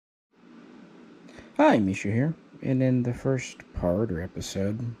Hi, Misha here, and in the first part or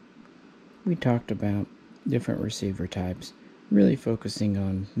episode, we talked about different receiver types, really focusing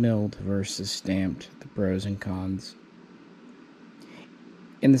on milled versus stamped, the pros and cons.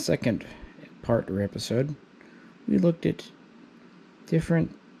 In the second part or episode, we looked at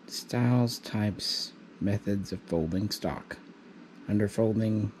different styles, types, methods of folding stock.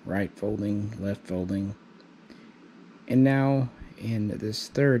 Underfolding, right folding, left folding. And now, in this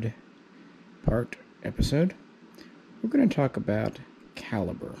third part episode, we're going to talk about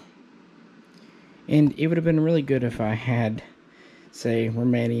caliber. And it would have been really good if I had, say,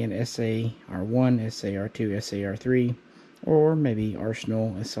 Romanian SAR1, SAR2, SAR3, or maybe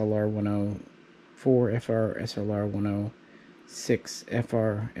Arsenal SLR104 FR, SLR106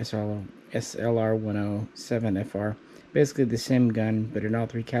 FR, SLR107 FR. Basically the same gun, but in all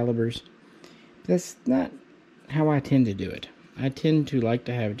three calibers. That's not how I tend to do it. I tend to like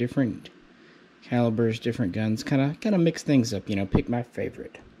to have different calibers, different guns, kind of mix things up, pick my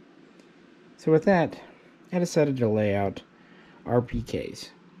favorite. So with that, I decided to lay out RPKs.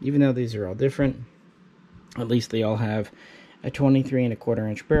 Even though these are all different, at least they all have a 23¼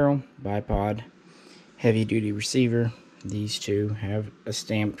 inch barrel, bipod, heavy duty receiver. These two have a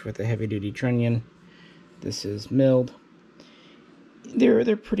stamped with a heavy duty trunnion. This is milled.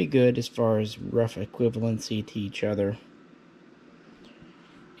 They're pretty good as far as rough equivalency to each other.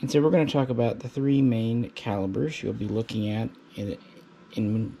 And so we're going to talk about the three main calibers you'll be looking at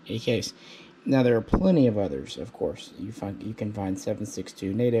in a case. Now there are plenty of others, of course. You can find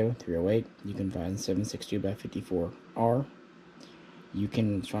 7.62 NATO 308. You can find 7.62x54R. You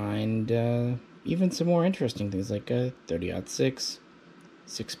can find even some more interesting things like a 30-06,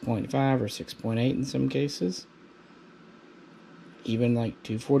 6.5 or 6.8 in some cases. Even like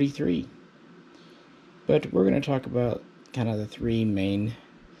 243. But we're going to talk about kind of the three main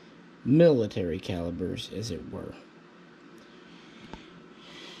military calibers, as it were.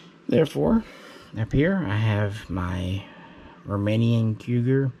 Therefore, up here I have my Romanian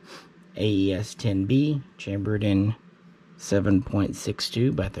Cougar AES-10B, chambered in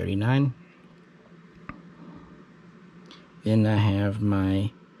 7.62 by 39. Then I have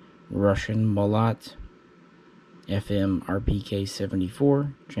my Russian Mulat FM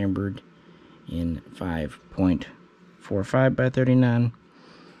RPK74, chambered in 5.45 by 39.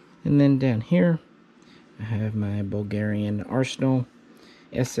 And then down here, I have my Bulgarian Arsenal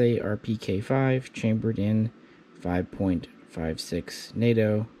SA RPK5, chambered in 5.56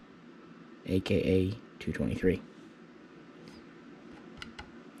 NATO, aka 223.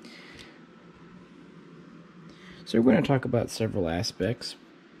 So we're going to talk about several aspects,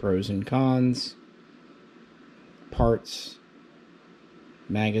 pros and cons, parts,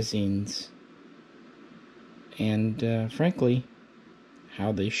 magazines, and frankly,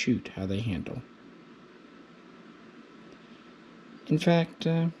 how they shoot, how they handle. In fact,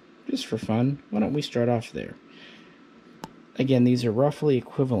 just for fun, why don't we start off there? Again, these are roughly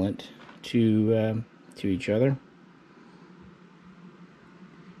equivalent to each other.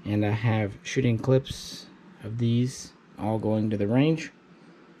 And I have shooting clips of these all going to the range.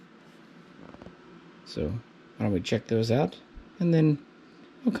 So why don't we check those out, and then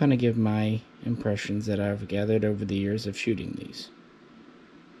I'll kind of give my impressions that I've gathered over the years of shooting these.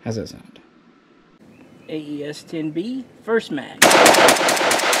 How's that sound? AES-10B, first mag.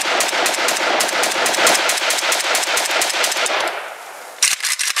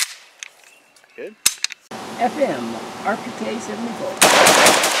 Good. FM, RPK74.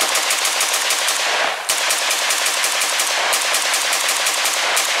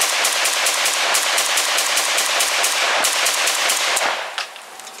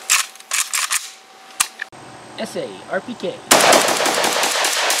 SA, RPK.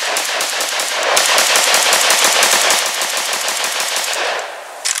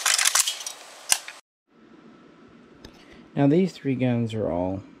 Now these three guns are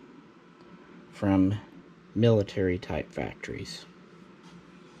all from military type factories.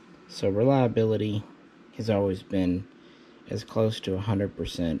 So reliability has always been as close to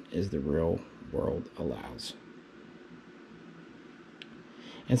 100% as the real world allows.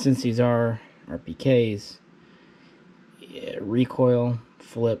 And since these are RPKs, recoil,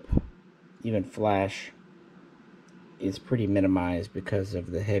 flip, even flash is pretty minimized because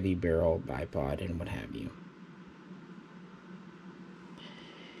of the heavy barrel bipod and what have you.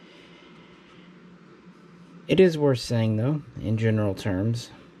 It is worth saying, though, in general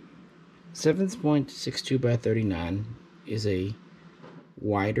terms, 7.62 by 39 is a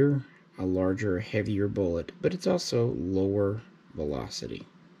wider, a larger, heavier bullet, but it's also lower velocity.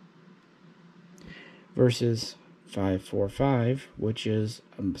 Versus 5.45, which is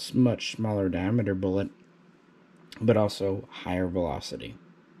a much smaller diameter bullet, but also higher velocity.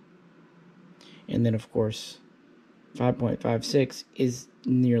 And then, of course, 5.56 is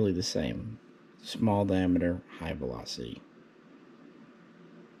nearly the same. Small diameter, high velocity.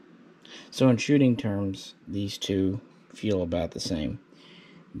 So in shooting terms, these two feel about the same.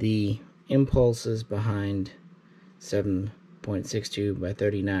 The impulses behind 7.62 by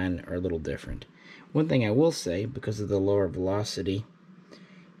 39 are a little different. One thing I will say, because of the lower velocity,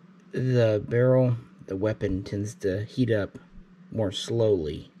 the barrel, the weapon, tends to heat up more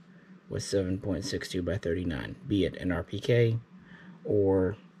slowly with 7.62 by 39, be it an RPK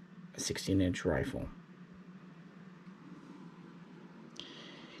or a 16-inch rifle.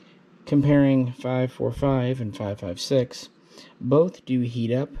 Comparing 5.45 and 5.56, both do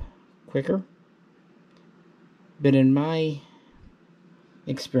heat up quicker, but in my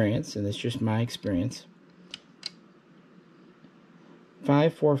experience, and it's just my experience,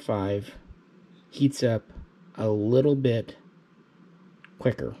 5.45 heats up a little bit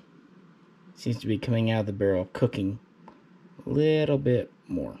quicker. Seems to be coming out of the barrel cooking a little bit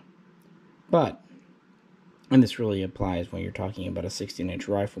more. But, and this really applies when you're talking about a 16-inch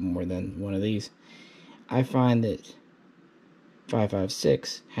rifle more than one of these, I find that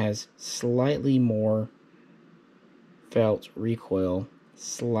 5.56 has slightly more felt recoil,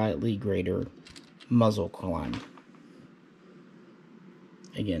 slightly greater muzzle climb.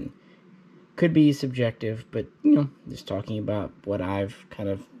 Again, could be subjective, but, just talking about what I've kind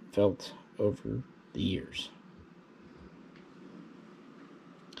of felt over the years.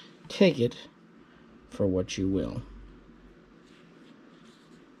 Take it for what you will.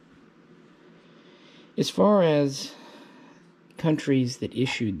 As far as countries that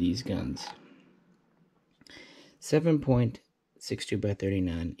issued these guns, 7.62 by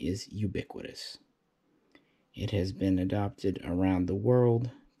 39 is ubiquitous. It has been adopted around the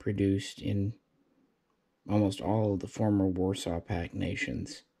world, produced in almost all of the former Warsaw Pact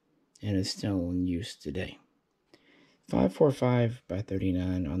nations, and is still in use today. 5.45 by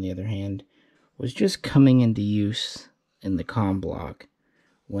 39, on the other hand, was just coming into use in the comm block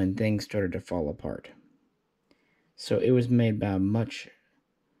when things started to fall apart. So it was made by a much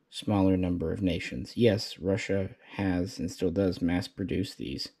smaller number of nations. Yes, Russia has and still does mass produce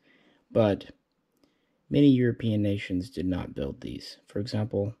these, but many European nations did not build these. For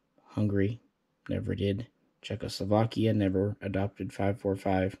example, Hungary never did. Czechoslovakia never adopted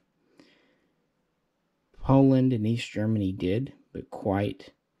 5.45. Poland and East Germany did, but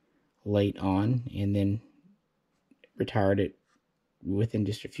quite late on, and then retired it within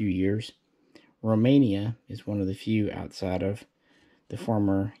just a few years. Romania is one of the few outside of the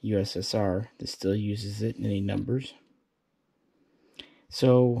former USSR that still uses it in any numbers.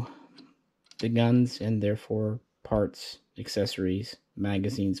 So the guns and therefore parts, accessories,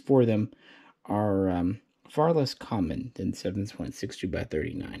 magazines for them are far less common than 7.62 by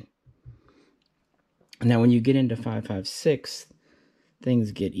 39. Now when you get into 5.56,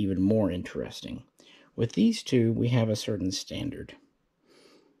 things get even more interesting. With these two, we have a certain standard.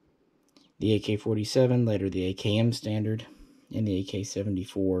 The AK47, later the AKM standard, and the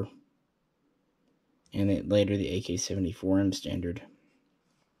AK74, and then later the AK74M standard.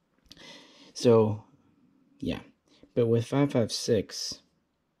 So, yeah. But with 5.56,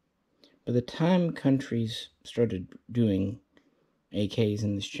 by the time countries started doing AKs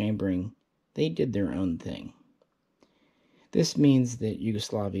in this chambering, they did their own thing. This means that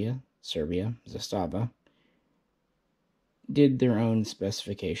Yugoslavia, Serbia, Zastava, did their own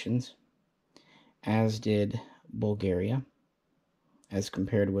specifications, as did Bulgaria, as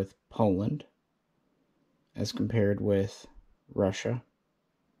compared with Poland, as compared with Russia,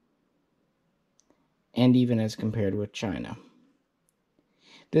 and even as compared with China.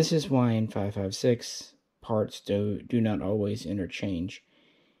 This is why in 5.56 parts do not always interchange.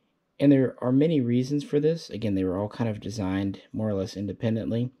 And there are many reasons for this. Again, they were all kind of designed more or less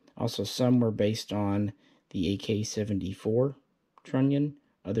independently. Also, some were based on the AK-74 trunnion.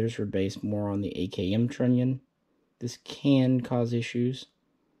 Others were based more on the AKM trunnion. This can cause issues.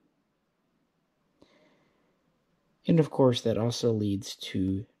 And of course, that also leads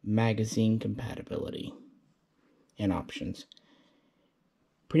to magazine compatibility and options.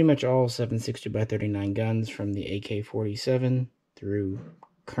 Pretty much all 7.62 by 39 guns from the AK-47 through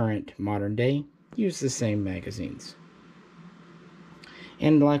current modern day use the same magazines.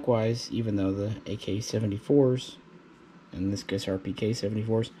 And likewise, even though the AK-74s, in this case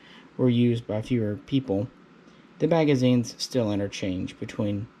RPK-74s, were used by fewer people, the magazines still interchange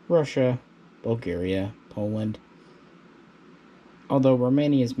between Russia, Bulgaria, Poland, although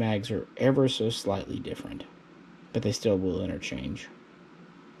Romania's mags are ever so slightly different. but they still will interchange.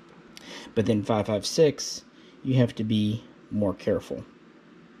 But then 5.56, you have to be more careful.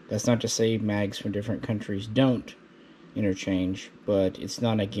 That's not to say mags from different countries don't interchange, but it's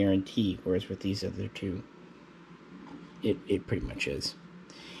not a guarantee, whereas with these other two, it pretty much is.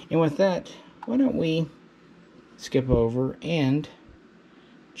 And with that, why don't we skip over and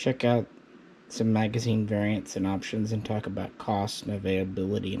check out some magazine variants and options and talk about cost and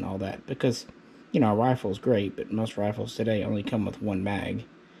availability and all that, because, you know, a rifle's great, but most rifles today only come with one mag,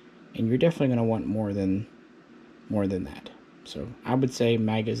 and you're definitely going to want more than that. So I would say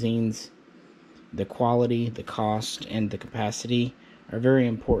magazines, the quality, the cost, and the capacity are very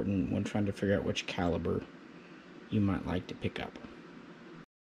important when trying to figure out which caliber you might like to pick up.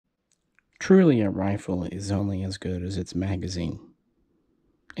 Truly, a rifle is only as good as its magazine.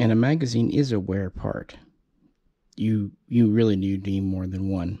 And a magazine is a wear part. You really do need more than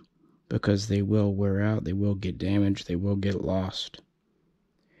one, because they will wear out, they will get damaged, they will get lost.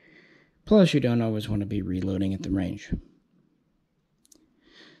 Plus, you don't always want to be reloading at the range.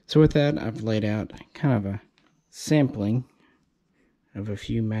 So with that, I've laid out kind of a sampling of a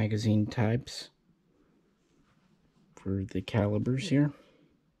few magazine types for the calibers here.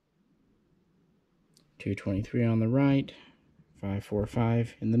 223 on the right,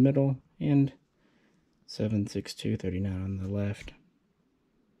 5.45 in the middle, and 7.62 39 on the left.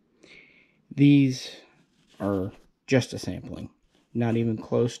 These are just a sampling, not even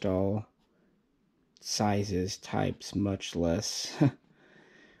close to all sizes, types, much less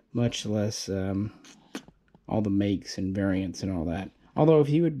all the makes and variants and all that. Although if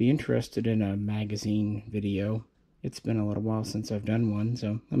you would be interested in a magazine video, it's been a little while since I've done one,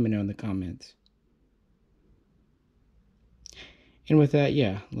 so let me know in the comments. And with that,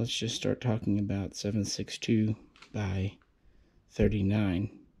 yeah, let's just start talking about 7.62 by 39.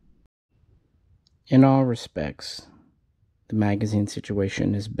 In all respects, the magazine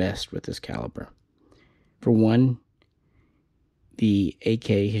situation is best with this caliber. For one, the AK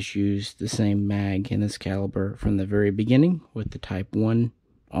has used the same mag in this caliber from the very beginning with the Type 1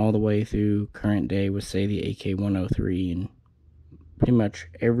 all the way through current day with, say, the AK103, and pretty much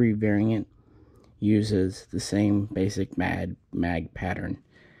every variant uses the same basic mag pattern.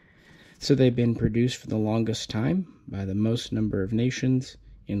 So they've been produced for the longest time by the most number of nations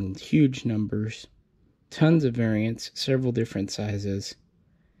in huge numbers, tons of variants, several different sizes.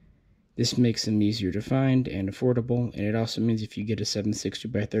 This makes them easier to find and affordable, and it also means if you get a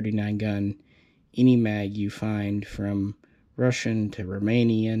 7.62 by 39 gun, any mag you find, from Russian to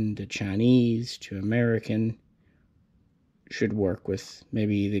Romanian to Chinese to American, should work, with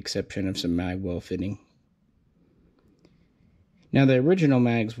maybe the exception of some mag well fitting. Now, the original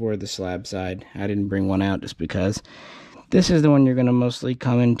mags were the slab side. I didn't bring one out just because this is the one you're going to mostly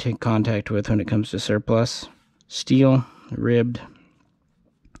come into contact with when it comes to surplus. Steel, ribbed.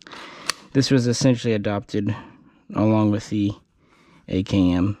 This was essentially adopted along with the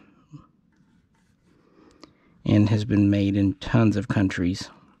AKM and has been made in tons of countries.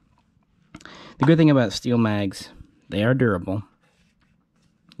 The good thing about steel mags, they are durable.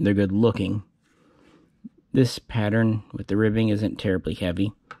 They're good looking. This pattern with the ribbing isn't terribly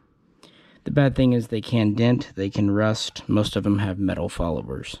heavy. The bad thing is they can dent, they can rust. Most of them have metal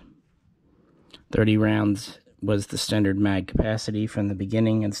followers. 30 rounds was the standard mag capacity from the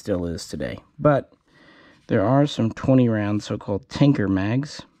beginning and still is today. But there are some 20 round so-called tanker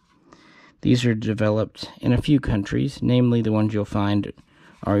mags. These are developed in a few countries, namely the ones you'll find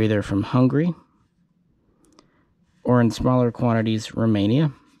are either from Hungary or in smaller quantities,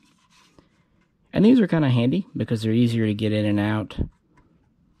 Romania. And these are kind of handy because they're easier to get in and out,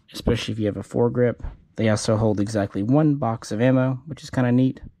 especially if you have a foregrip. They also hold exactly one box of ammo, which is kind of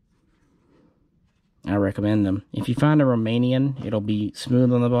neat. I recommend them. If you find a Romanian, it'll be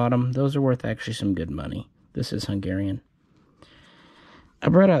smooth on the bottom. Those are worth actually some good money. This is Hungarian. I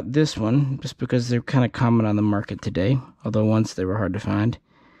brought out this one just because they're kind of common on the market today, although once they were hard to find.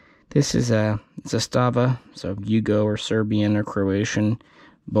 This is a Zastava, so Yugo or Serbian or Croatian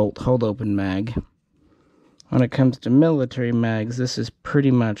bolt hold open mag. When it comes to military mags, this is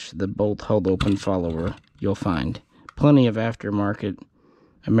pretty much the bolt hold open follower you'll find. Plenty of aftermarket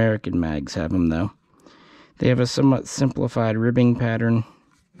American mags have them though. They have a somewhat simplified ribbing pattern,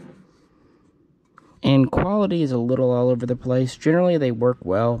 and quality is a little all over the place. Generally they work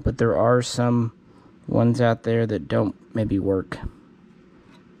well, but there are some ones out there that don't maybe work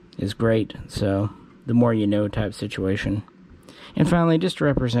is great, so the more you know type situation. And finally, just to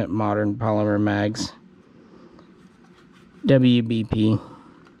represent modern polymer mags, WBP.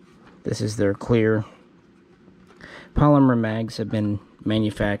 This is their clear. Polymer mags have been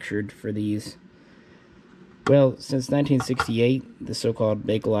manufactured for these Well, since 1968, the so-called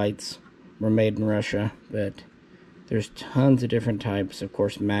Bakelites were made in Russia, but there's tons of different types. Of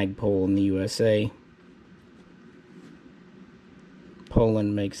course, Magpul in the USA.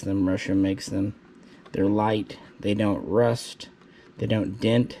 Poland makes them, Russia makes them. They're light, they don't rust, they don't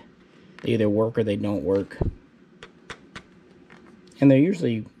dent. They either work or they don't work. And they're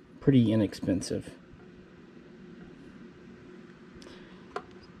usually pretty inexpensive.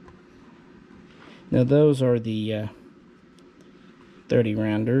 Now those are the 30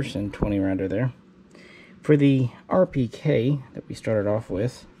 rounders and 20 rounder there. For the RPK that we started off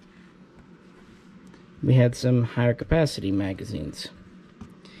with, we had some higher capacity magazines.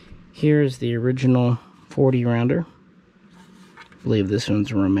 Here's the original 40 rounder. I believe this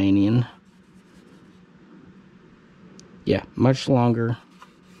one's Romanian. Yeah, much longer,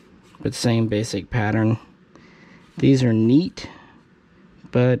 but same basic pattern. These are neat,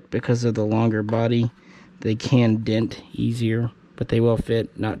 but because of the longer body, they can dent easier, but they will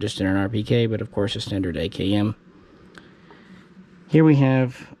fit not just in an RPK, but of course a standard AKM. Here we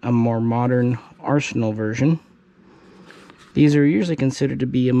have a more modern Arsenal version. These are usually considered to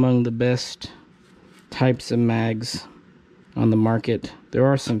be among the best types of mags on the market. There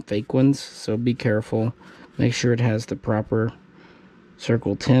are some fake ones, so be careful. Make sure it has the proper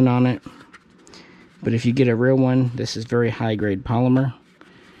Circle 10 on it. But if you get a real one, this is very high grade polymer.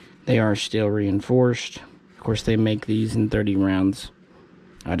 They are steel reinforced. Of course, they make these in 30 rounds.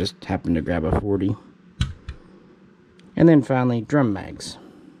 I just happened to grab a 40. And then finally, drum mags.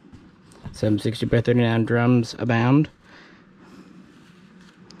 760 by 39 drums abound.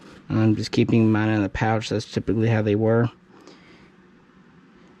 I'm just keeping mine in the pouch. That's typically how they were.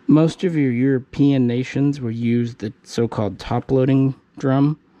 Most of your European nations will use the so-called top-loading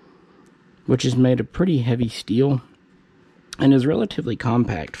drum, which is made of pretty heavy steel and is relatively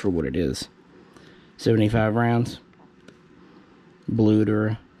compact for what it is. 75 rounds, blued or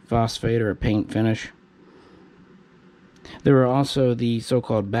a phosphate or a paint finish. There are also the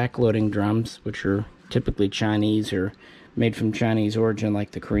so-called backloading drums, which are typically Chinese or made from Chinese origin,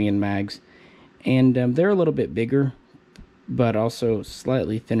 like the Korean mags. And they're a little bit bigger, but also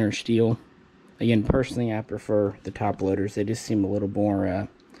slightly thinner steel. Again, personally, I prefer the top loaders. They just seem a little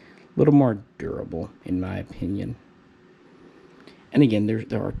more durable, in my opinion. And again,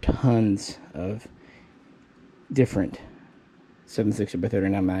 there are tons of different 760 by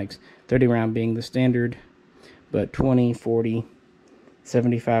 39 mags. 30 round being the standard, but 20, 40,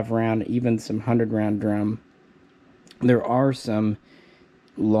 75 round, even some 100 round drum. There are some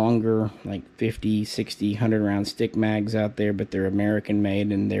longer, like 50, 60, 100 round stick mags out there, but they're American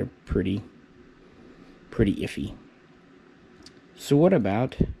made and they're pretty iffy. So what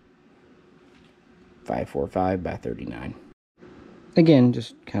about 545 by 39? Again,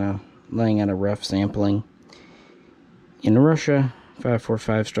 just kind of laying out a rough sampling. In Russia,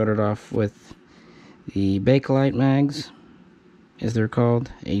 545 started off with the Bakelite mags, as they're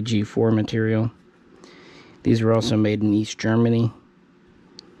called, AG4 material. These were also made in East Germany.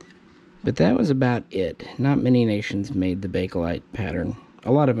 But that was about it. Not many nations made the Bakelite pattern.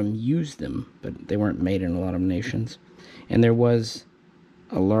 A lot of them used them, but they weren't made in a lot of nations. And there was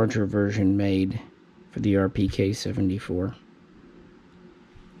a larger version made for the RPK74.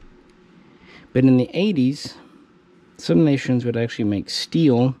 But in the 80s, some nations would actually make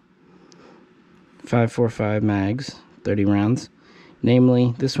steel 545 mags, 30 rounds.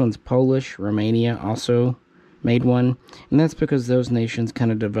 Namely, this one's Polish. Romania also made one. And that's because those nations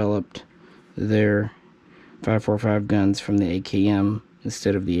kind of developed their 545 guns from the AKM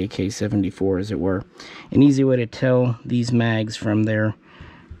instead of the AK-74, as it were. An easy way to tell these mags from their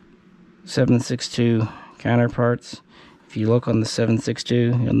 7.62 counterparts, if you look on the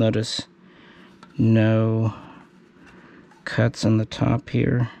 7.62, you'll notice no cuts on the top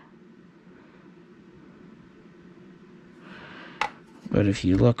here. But if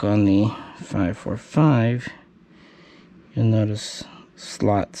you look on the 545, you'll notice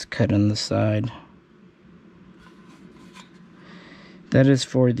slots cut on the side. That is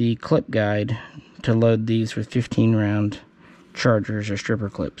for the clip guide to load these with 15 round chargers or stripper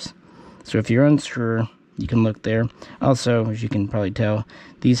clips. So if you're unsure, you can look there. Also, as you can probably tell,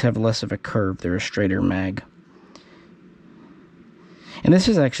 these have less of a curve. They're a straighter mag. And this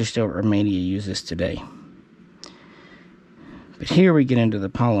is actually still what Romania uses today. But here we get into the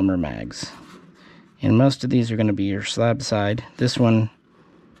polymer mags. And most of these are going to be your slab side. This one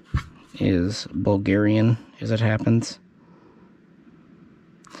is Bulgarian, as it happens.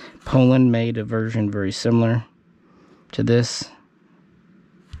 Poland made a version very similar to this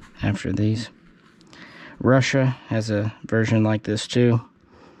after these. Russia has a version like this too.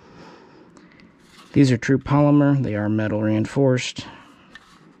 These are true polymer. They are metal reinforced.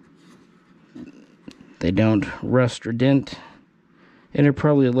 They don't rust or dent. And they're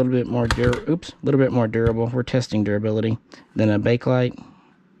probably a little bit more durable. We're testing durability than a Bakelite.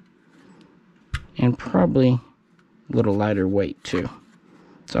 And probably a little lighter weight too.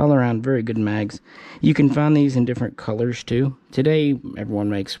 It's all around very good mags. You can find these in different colors too. Today, everyone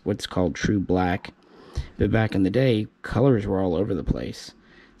makes what's called true black. But back in the day, colors were all over the place.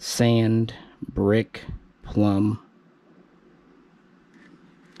 Sand, brick, plum.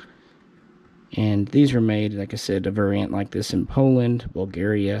 And these were made, like I said, a variant like this in Poland,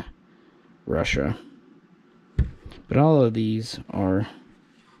 Bulgaria, Russia. But all of these are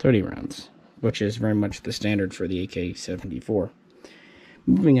 30 rounds, which is very much the standard for the AK-74.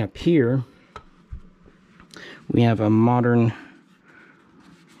 Moving up here, we have a modern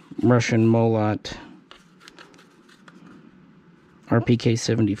Russian Molot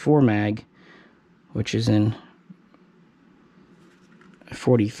RPK-74 mag, which is in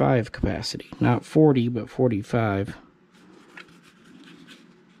 45 capacity. Not 40, but 45.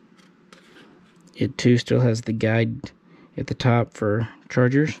 It too still has the guide at the top for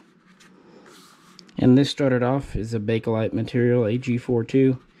chargers. And this started off as a Bakelite material,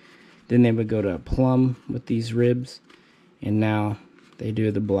 AG42. Then they would go to a plum with these ribs. And now they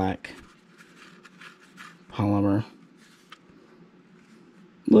do the black polymer.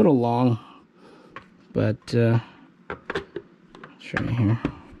 A little long, but I'll show you here.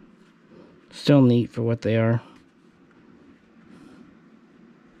 Still neat for what they are.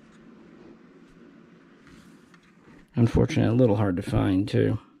 Unfortunately, a little hard to find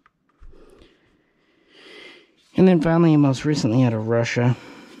too. And then finally, most recently out of Russia,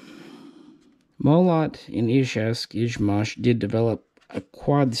 Molot and Izhmash did develop a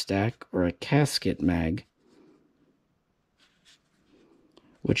quad stack or a casket mag,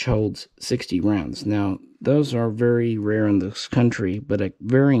 which holds 60 rounds. Now, those are very rare in this country, but a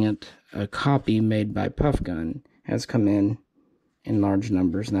variant, a copy made by Puffgun, has come in large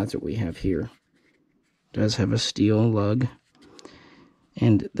numbers, and that's what we have here. It does have a steel lug.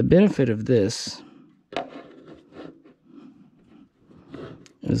 And the benefit of this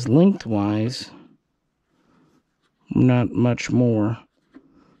is lengthwise not much more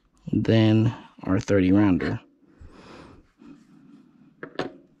than our 30 rounder.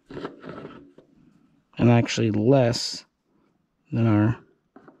 And actually less than our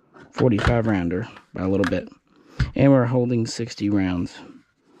 45 rounder by a little bit. And we're holding 60 rounds.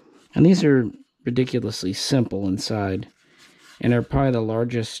 And these are ridiculously simple inside. And they're probably the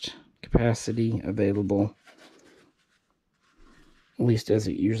largest capacity available, at least as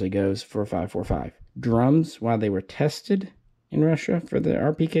it usually goes, for 5.45. Drums, while they were tested in Russia for the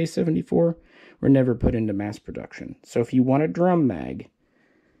RPK-74, were never put into mass production. So if you want a drum mag,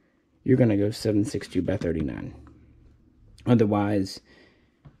 you're going to go 7.62 by 39. Otherwise,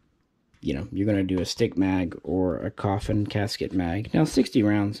 you know, you're going to do a stick mag or a coffin casket mag. Now, 60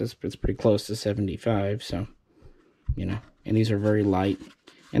 rounds, it's pretty close to 75, so, you know. And these are very light.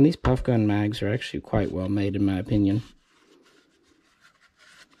 And these puff gun mags are actually quite well made, in my opinion.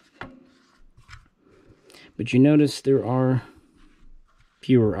 But you notice there are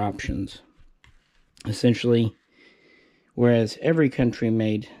fewer options. Essentially, whereas every country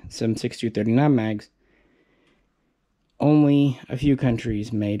made 7.62-39 mags, only a few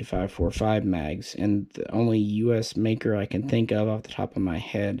countries made 5.45 mags, and the only U.S. maker I can think of off the top of my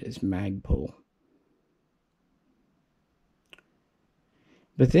head is Magpul.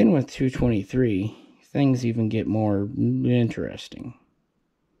 But then with 223, things even get more interesting.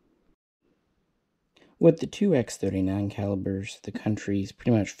 With the two X39 calibers, the countries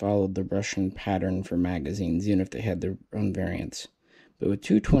pretty much followed the Russian pattern for magazines, even if they had their own variants. But with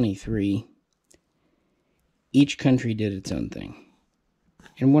 223, each country did its own thing.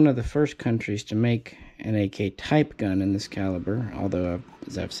 And one of the first countries to make an AK type gun in this caliber, although,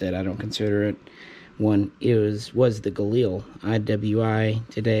 as I've said, I don't consider it one, was the Galil, IWI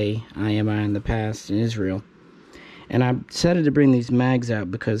today, IMI in the past, in Israel. And I decided to bring these mags out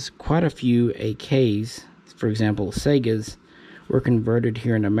because quite a few AKs, for example, Segas, were converted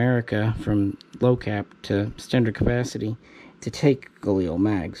here in America from low cap to standard capacity to take Galil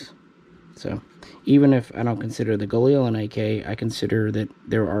mags. So, even if I don't consider the Galil an AK, I consider that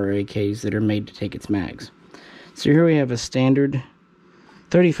there are AKs that are made to take its mags. So here we have a standard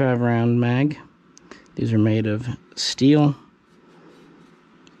 35 round mag. These are made of steel.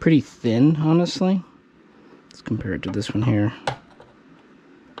 Pretty thin, honestly. Let's compare it to this one here.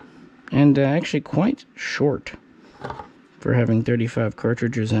 And actually quite short for having 35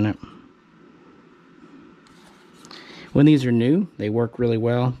 cartridges in it. When these are new, they work really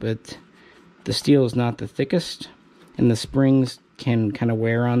well, but The steel is not the thickest, and the springs can kind of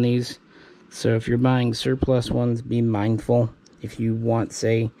wear on these. So if you're buying surplus ones, be mindful. If you want,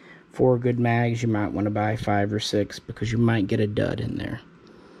 say, 4 good mags, you might want to buy 5 or 6 because you might get a dud in there.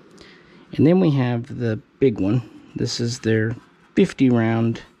 And then we have the big one. This is their 50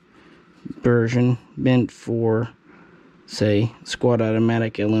 round version, meant for, say, squad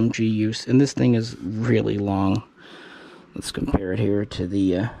automatic LMG use. And this thing is really long. Let's compare it here to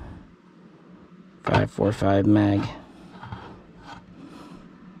the 5.45 mag.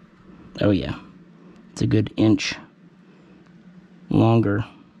 Oh yeah, it's a good inch longer.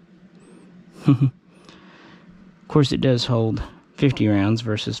 Of course, it does hold 50 rounds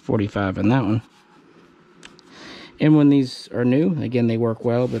versus 45 on that one. And when these are new, again, they work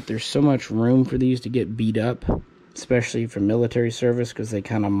well, but there's so much room for these to get beat up, especially for military service, because they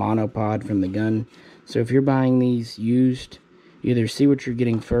kind of monopod from the gun. So if you're buying these used, either see what you're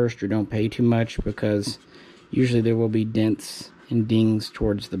getting first or don't pay too much, because usually there will be dents and dings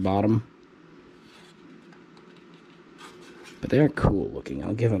towards the bottom. But they're cool looking,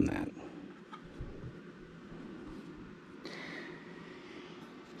 I'll give them that.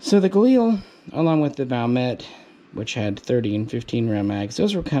 So the Galil, along with the Valmet, which had 30 and 15 round mags,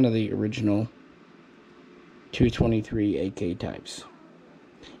 those were kind of the original 223 AK types.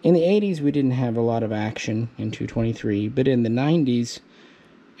 In the 80s, we didn't have a lot of action in 223, but in the 90s,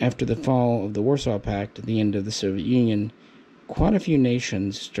 after the fall of the Warsaw Pact at the end of the Soviet Union, quite a few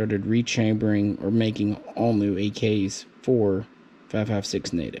nations started rechambering or making all new AKs for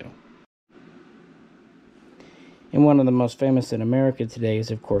 5.56 NATO. And one of the most famous in America today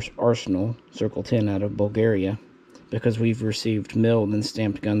is, of course, Arsenal, Circle 10 out of Bulgaria, because we've received milled and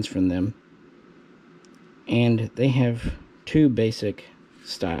stamped guns from them. And they have 2 basic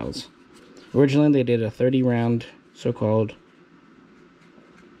styles. Originally, they did a 30 round so-called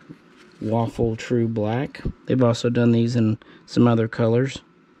waffle true black. They've also done these in some other colors.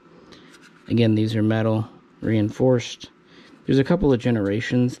 Again, these are metal reinforced. There's a couple of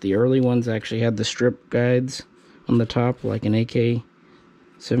generations. The early ones actually had the strip guides on the top, like an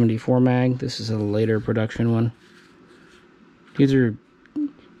AK47 mag. This is a later production one. These are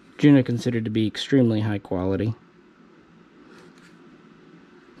generally considered to be extremely high quality,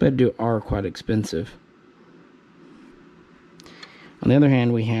 but are quite expensive. On the other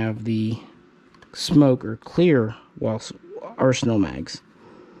hand, we have the smoke or clear Arsenal mags.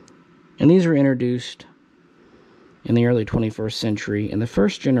 And these were introduced in the early 21st century, and the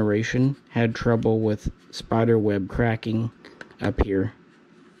first generation had trouble with spider web cracking up here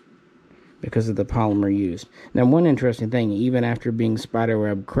because of the polymer used. Now, one interesting thing, even after being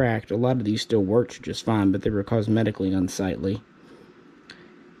spiderweb cracked, a lot of these still worked just fine, but they were cosmetically unsightly.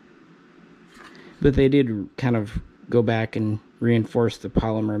 But they did kind of go back and reinforce the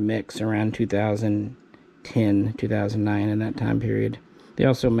polymer mix around 2010, 2009, in that time period. They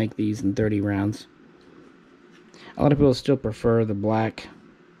also make these in 30 rounds. A lot of people still prefer the black,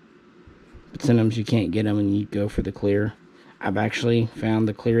 but sometimes you can't get them and you go for the clear. I've actually found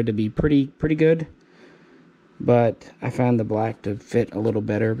the clear to be pretty good, but I found the black to fit a little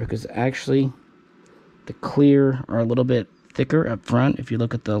better because actually the clear are a little bit thicker up front. If you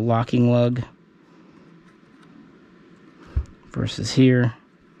look at the locking lug versus here,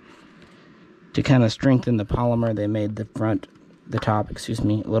 to kind of strengthen the polymer, they made the top,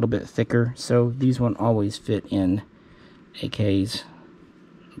 a little bit thicker, so these won't always fit in AKs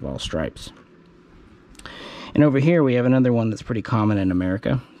of all stripes. And over here we have another one that's pretty common in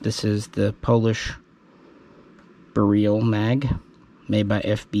America. This is the Polish Burial mag, made by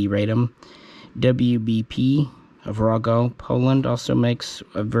FB Radom. WBP of Rogo, Poland, also makes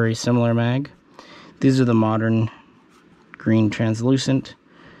a very similar mag. These are the modern green translucent.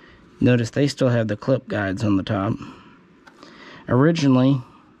 Notice they still have the clip guides on the top. Originally,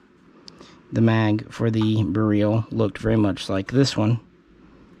 the mag for the Burial looked very much like this one,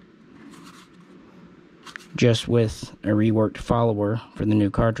 just with a reworked follower for the new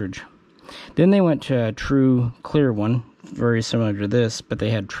cartridge. Then they went to a true clear one, very similar to this, but they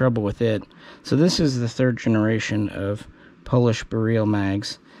had trouble with it. So this is the 3rd generation of Polish Burial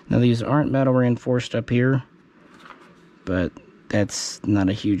mags. Now these aren't metal reinforced up here, but that's not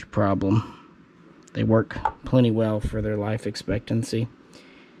a huge problem. They work plenty well for their life expectancy.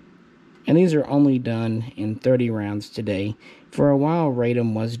 And these are only done in 30 rounds today. For a while,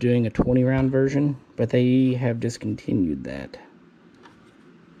 Radom was doing a 20 round version, but they have discontinued that.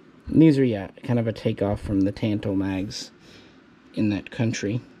 And these are, kind of a takeoff from the Tantal mags in that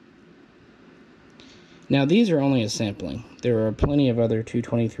country. Now, these are only a sampling. There are plenty of other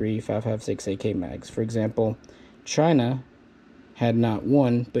 223 5.56 AK mags. For example, China had not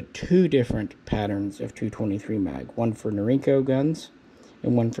one, but two different patterns of 223 mag. One for NATO guns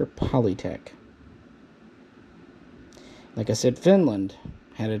and one for Polytech. Like I said, Finland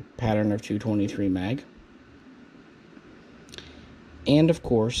had a pattern of 223 mag. And of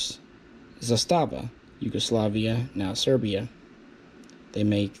course, Zastava, Yugoslavia, now Serbia. They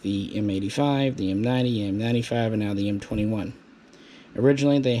make the M85, the M90, M95, and now the M21.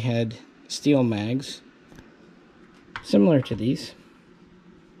 Originally, they had steel mags, similar to these.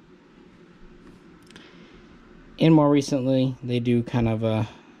 And more recently, they do kind of a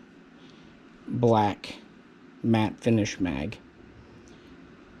black matte finish mag.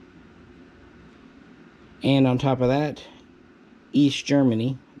 And on top of that, East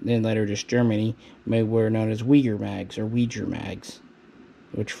Germany, then later just Germany, were known as Uyghur mags or Uyghur mags,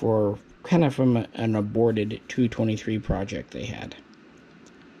 which were kind of from an aborted 223 project they had.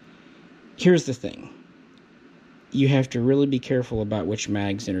 Here's the thing. You have to really be careful about which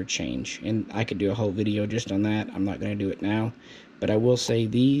mags interchange, and I could do a whole video just on that. I'm not going to do it now, but I will say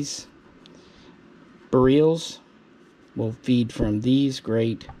these barrels will feed from these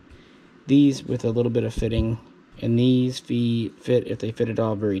great, these with a little bit of fitting, and these fit if they fit it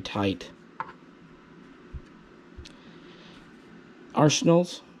all very tight.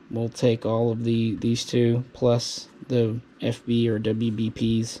 Arsenals will take all of these two plus the FB or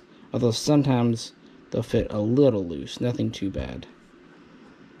WBPs, although sometimes they'll fit a little loose, nothing too bad.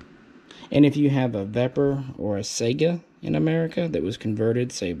 And if you have a Vepr or a Sega in America that was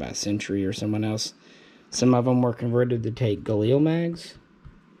converted, say by Century or someone else, some of them were converted to take Galil mags,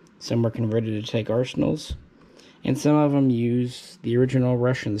 some were converted to take Arsenals, and some of them use the original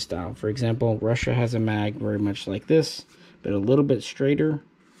Russian style. For example, Russia has a mag very much like this, but a little bit straighter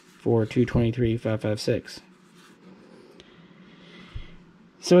for 223 5.56.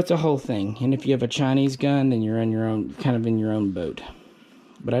 So it's a whole thing. And if you have a Chinese gun, then you're in your own, kind of in your own boat.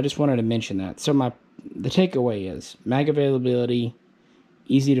 But I just wanted to mention that. So the takeaway is mag availability,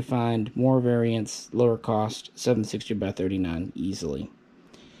 easy to find, more variants, lower cost, 7.62x39 easily.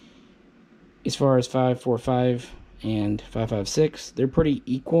 As far as 5.45 and 5.56, they're pretty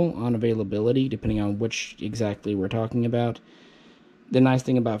equal on availability, depending on which exactly we're talking about. The nice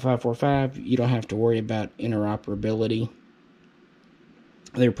thing about 5.45, you don't have to worry about interoperability.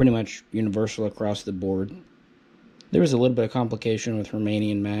 They're pretty much universal across the board. There was a little bit of complication with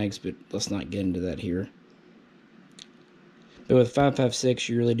Romanian mags, but let's not get into that here. But with 5.56,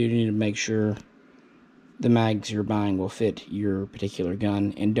 you really do need to make sure the mags you're buying will fit your particular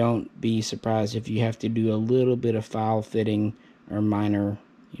gun, and don't be surprised if you have to do a little bit of file fitting or minor,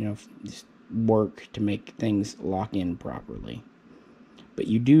 work to make things lock in properly. But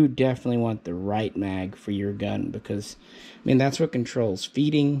you do definitely want the right mag for your gun, because that's what controls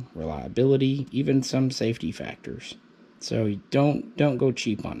feeding, reliability, even some safety factors. So don't go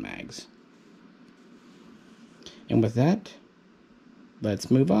cheap on mags. And with that, let's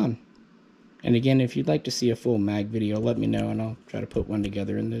move on. And again, if you'd like to see a full mag video, let me know and I'll try to put one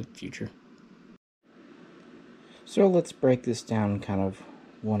together in the future. So let's break this down kind of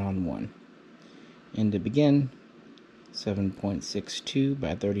one-on-one. And to begin,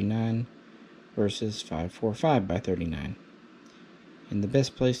 7.62x39 versus 5.45x39. And the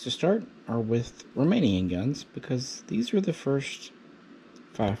best place to start are with Romanian guns, because these were the first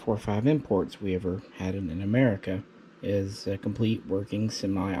 5.45 imports we ever had in America as complete working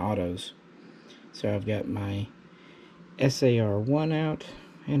semi-autos. So I've got my SAR-1 out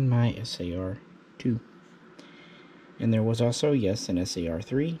and my SAR-2. And there was also, yes, an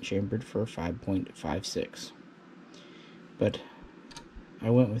SAR-3 chambered for 5.56. But I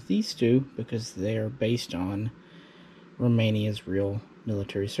went with these two because they are based on Romania's real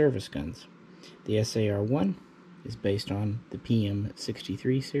military service guns. The SAR-1 is based on the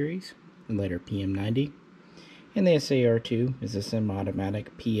PM63 series and later PM90. And the SAR-2 is a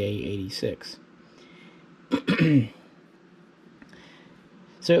semi-automatic PA-86.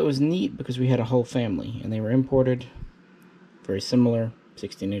 So it was neat because we had a whole family, and they were imported, very similar,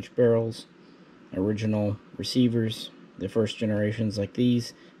 16-inch barrels, original receivers. The first generations like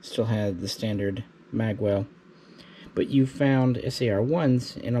these still had the standard magwell, but you found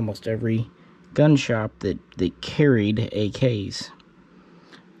SAR-1s in almost every gun shop that carried AKs.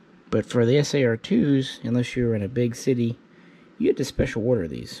 But for the SAR-2s, unless you were in a big city, you had to special order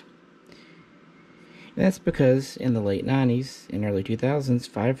these. And that's because in the late 90s and early 2000s,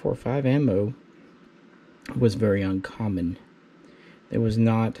 5.45 ammo was very uncommon. There was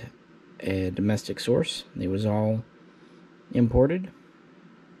not a domestic source. It was all imported.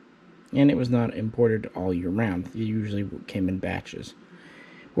 And it was not imported all year round. It usually came in batches.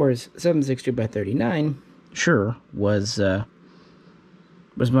 Whereas 7.62x39, sure, was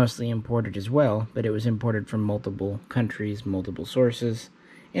was mostly imported as well, but it was imported from multiple countries, multiple sources,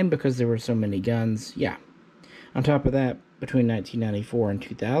 and because there were so many guns, yeah. On top of that, between 1994 and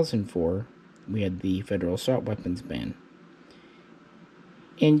 2004, we had the federal assault weapons ban.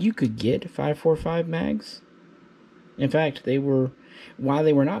 And you could get 5.45 mags. In fact, while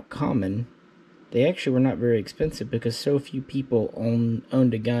they were not common, they actually were not very expensive because so few people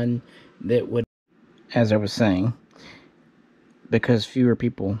owned a gun that would, as I was saying, because fewer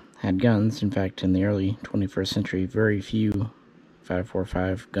people had guns. In fact, in the early 21st century, very few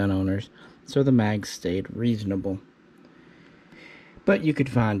 5.45 gun owners, so the mags stayed reasonable. But you could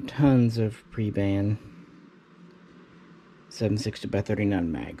find tons of pre-ban 7.60x39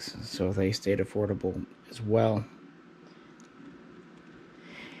 mags, so they stayed affordable as well.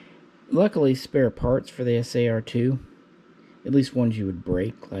 Luckily, spare parts for the SAR-2, at least ones you would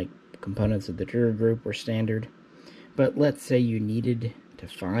break, like components of the trigger group, were standard. But let's say you needed to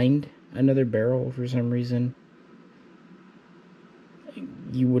find another barrel for some reason,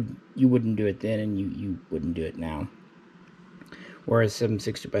 you wouldn't do it then, and you wouldn't do it now. Whereas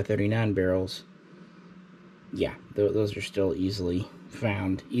 7.60x39 barrels, yeah, those are still easily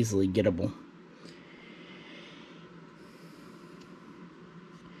found, easily gettable.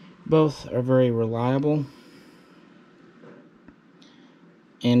 Both are very reliable,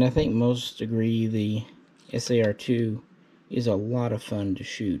 and I think most agree the SAR-2 is a lot of fun to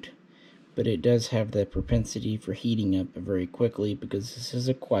shoot, but it does have the propensity for heating up very quickly because this is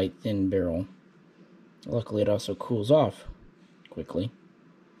a quite thin barrel. Luckily, it also cools off quickly.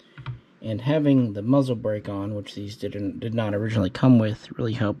 And having the muzzle brake on, which these did not originally come with,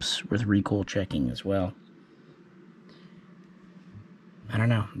 really helps with recoil checking as well. I don't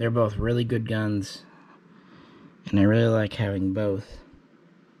know, they're both really good guns, and I really like having both.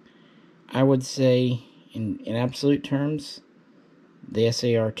 I would say, in absolute terms, the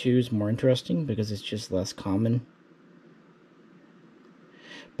SAR-2 is more interesting because it's just less common.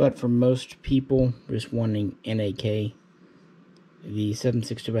 But for most people just wanting NAK, the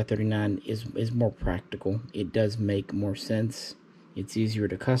 7.60x39 is more practical. It does make more sense. It's easier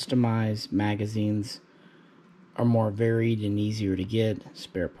to customize. Magazines are more varied and easier to get.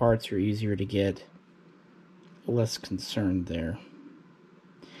 Spare parts are easier to get. Less concerned there.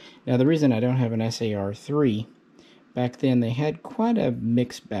 Now, the reason I don't have an SAR-3, back then they had quite a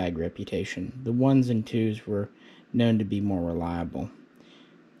mixed bag reputation. The 1s and 2s were known to be more reliable.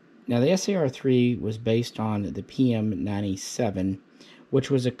 Now, the SAR-3 was based on the PM97, which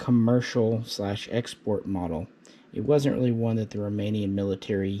was a commercial/export model. It wasn't really one that the Romanian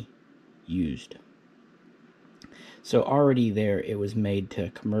military used. So already there, it was made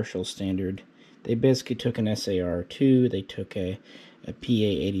to commercial standard. They basically took an SAR-2, they took a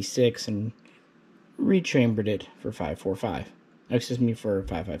PA-86 and rechambered it for 5.45. Excuse me, for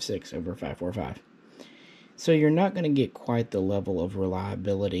 5.56 over 5.45. So you're not going to get quite the level of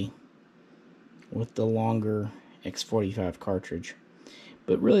reliability with the longer X45 cartridge.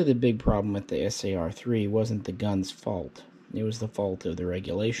 But really the big problem with the SAR-3 wasn't the gun's fault. It was the fault of the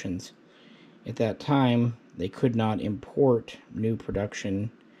regulations. At that time, they could not import new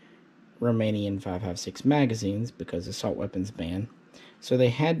production Romanian 5.56 magazines because of assault weapons ban. So they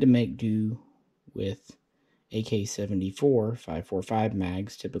had to make do with AK-74 5.45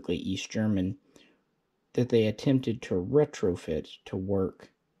 mags, typically East German, that they attempted to retrofit to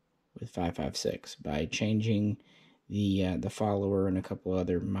work with 5.56 by changing the follower and a couple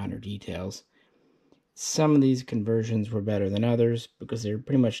other minor details. Some of these conversions were better than others because they were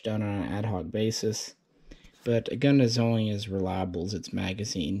pretty much done on an ad hoc basis, but a gun is only as reliable as its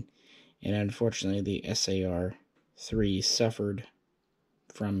magazine, and unfortunately the SAR-3 suffered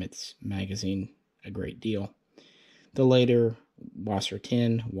from its magazine a great deal. The later Wasser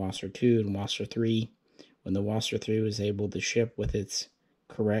 10, Wasser 2, and Wasser 3, when the Wasser 3 was able to ship with its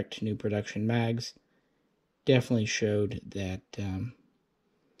correct new production mags, definitely showed that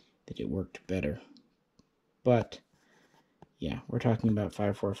it worked better. But yeah, we're talking about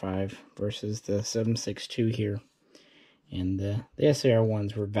 5.45 versus the 7.62 here, and the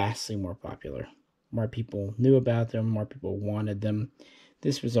SAR-1s were vastly more popular. More people knew about them, more people wanted them.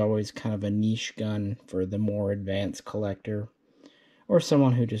 This was always kind of a niche gun for the more advanced collector, or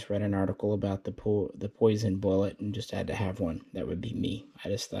someone who just read an article about the poison bullet and just had to have one. That would be me. I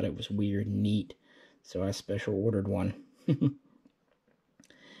just thought it was weird and neat, so I special ordered one.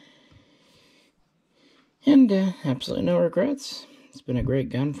 And absolutely no regrets. It's been a great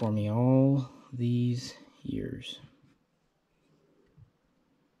gun for me all these years.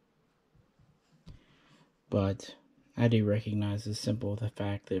 But I do recognize the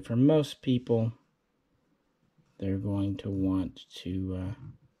fact that for most people, they're going to want to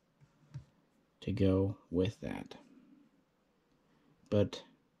go with that. But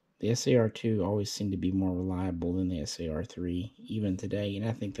the SAR-2 always seemed to be more reliable than the SAR-3, even today, and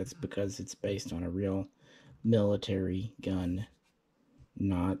I think that's because it's based on a real military gun,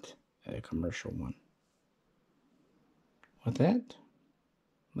 not a commercial one. With that,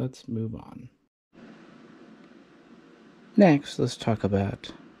 let's move on. Next, let's talk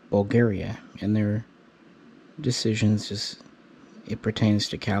about Bulgaria and their decisions as it pertains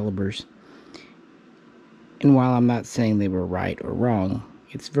to calibers. And while I'm not saying they were right or wrong,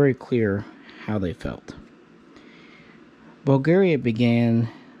 it's very clear how they felt. Bulgaria began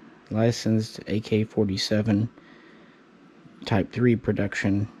licensed AK47 Type 3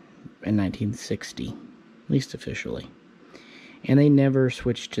 production in 1960, at least officially. And they never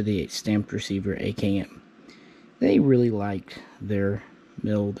switched to the stamped receiver AKM. They really liked their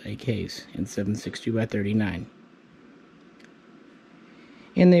milled AKs in 7.62x39.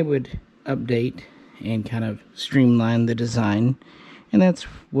 And they would update and kind of streamline the design, and that's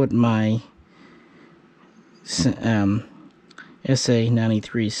what my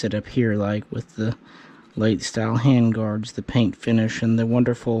SA93 set up here, like with the late style handguards, the paint finish, and the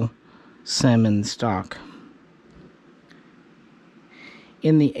wonderful salmon stock.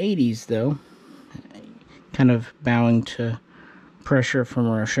 In the 80s, though, kind of bowing to pressure from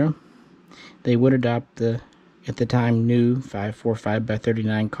Russia, they would adopt the, at the time, new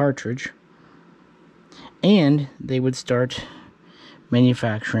 5.45x39 cartridge, and they would start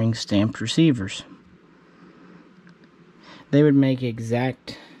manufacturing stamped receivers. They would make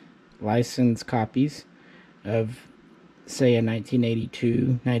exact license copies of, say, a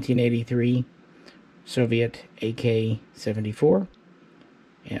 1982, 1983 Soviet AK-74,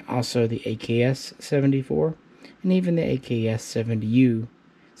 and also the AKS-74, and even the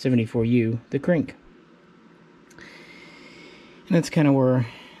AKS-74U, the Krink. And that's kind of where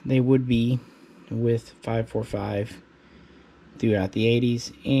they would be with 5.45 throughout the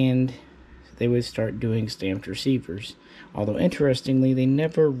 80s, and they would start doing stamped receivers. Although, interestingly, they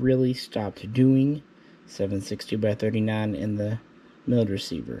never really stopped doing 7.62x39 in the milled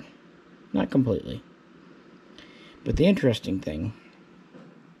receiver. Not completely. But the interesting thing,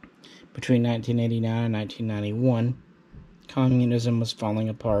 between 1989 and 1991, communism was falling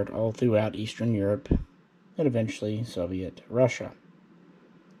apart all throughout Eastern Europe, and eventually Soviet Russia.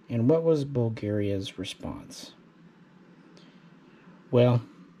 And what was Bulgaria's response? Well,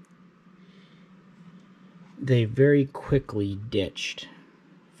 they very quickly ditched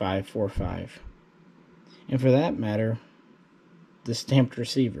 5.45. And for that matter, the stamped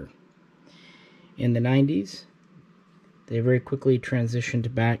receiver. In the 90s, they very quickly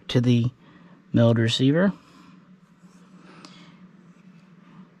transitioned back to the milled receiver,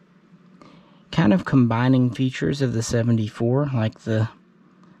 kind of combining features of the 74, like the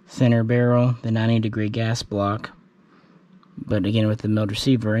center barrel, the 90-degree gas block, but again with the milled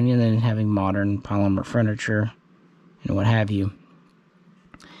receiver, and then having modern polymer furniture and what have you.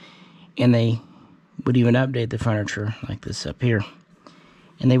 And they would even update the furniture like this up here,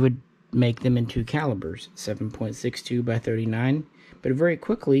 and they would make them in two calibers, 7.62x39, but very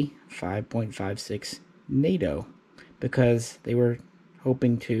quickly 5.56 NATO, because they were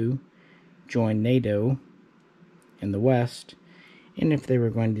hoping to join NATO in the West, and if they were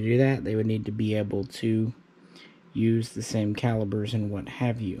going to do that, they would need to be able to use the same calibers and what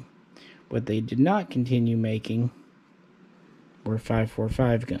have you. What they did not continue making were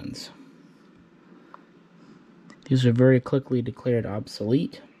 5.45 guns. These were very quickly declared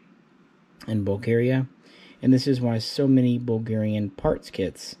obsolete in Bulgaria, and this is why so many Bulgarian parts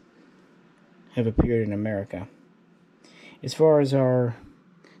kits have appeared in America. As far as our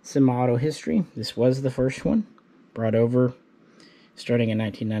semi-auto history, this was the first one, brought over starting in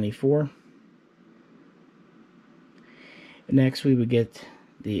 1994. Next, we would get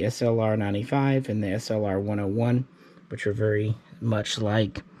the SLR-95 and the SLR-101, which are very much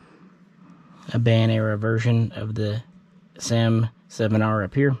like a band-era version of the SAM-7R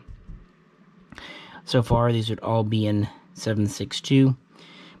up here. So far, these would all be in 7.62,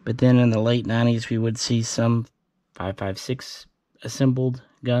 but then in the late 90s, we would see some 5.56 assembled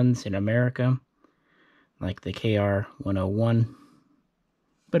guns in America, like the KR-101,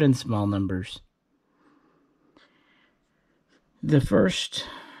 but in small numbers. The first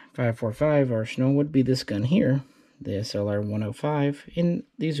 5.45 arsenal would be this gun here, the SLR-105, and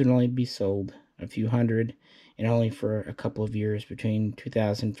these would only be sold a few hundred, and only for a couple of years between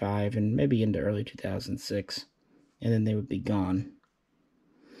 2005 and maybe into early 2006, and then they would be gone.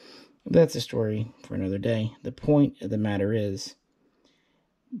 But that's a story for another day. The point of the matter is,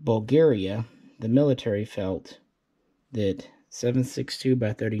 Bulgaria, the military felt that 7.62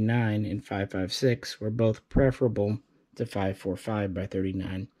 by 39 and 5.56 were both preferable to 5.45 by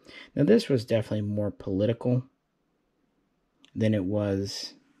 39. Now, this was definitely more political than it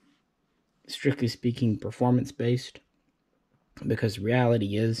was, strictly speaking, performance-based, because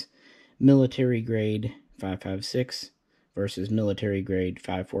reality is military grade 5.56 versus military grade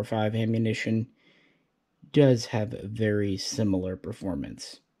 5.45 ammunition does have very similar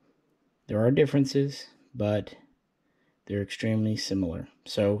performance. There are differences, but they're extremely similar.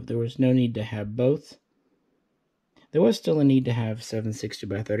 So there was no need to have both. There was still a need to have 7.62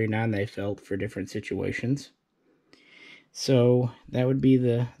 by 39, they felt, for different situations. So that would be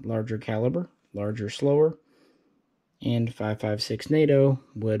the larger caliber, larger, slower, and 5.56 NATO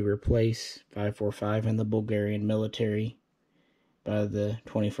would replace 5.45 in the Bulgarian military by the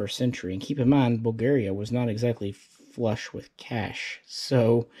 21st century. And keep in mind, Bulgaria was not exactly flush with cash.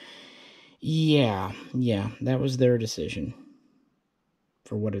 So, yeah, that was their decision,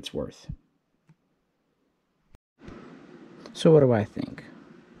 for what it's worth. So what do I think?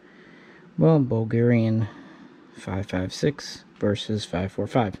 Well, Bulgarian 5.56 versus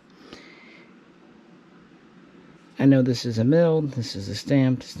 5.45. I know this is a milled, this is a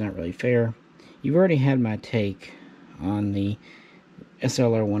stamped, it's not really fair. You've already had my take on the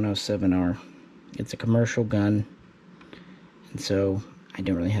SLR 107R. It's a commercial gun, and so I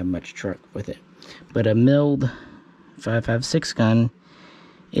don't really have much truck with it. But a milled 5.56 gun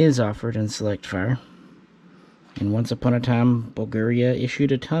is offered in select fire. And once upon a time, Bulgaria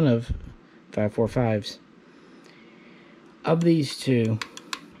issued a ton of 5.45s. Of these two,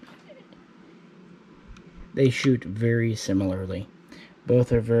 they shoot very similarly.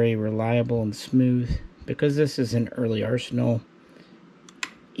 Both are very reliable and smooth. Because this is an early arsenal,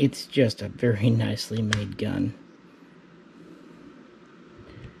 it's just a very nicely made gun.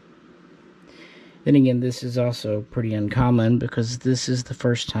 Then again, this is also pretty uncommon because this is the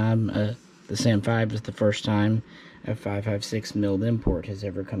first time, the SAM 5 is the first time a 5.56 milled import has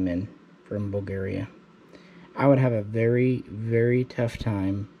ever come in from Bulgaria. I would have a very, very tough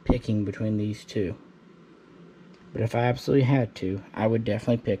time picking between these two. But if I absolutely had to, I would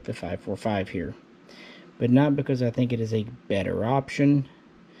definitely pick the 5.45 here. But not because I think it is a better option,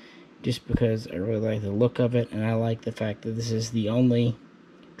 just because I really like the look of it, and I like the fact that this is the only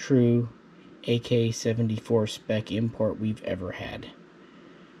true AK-74 spec import we've ever had.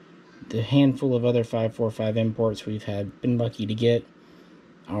 The handful of other 5.45 imports we've been lucky to get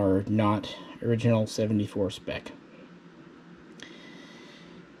are not original 74 spec.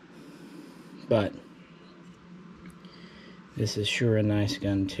 But this is sure a nice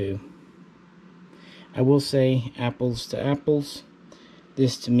gun too. I will say, apples to apples,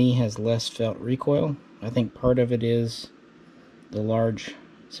 this to me has less felt recoil. I think part of it is the large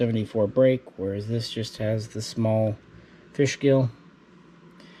 74 break, whereas this just has the small fish gill.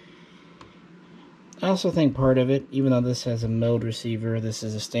 I also think part of it, even though this has a milled receiver, this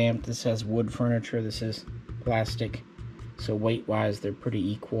is a stamp, this has wood furniture, this is plastic, so weight-wise they're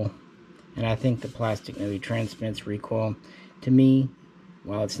pretty equal. And I think the plastic maybe transmits recoil. To me,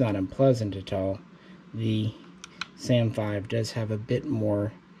 while it's not unpleasant at all, the SAM 5 does have a bit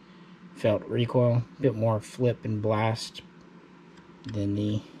more felt recoil, a bit more flip and blast than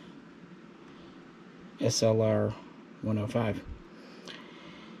the SLR 105.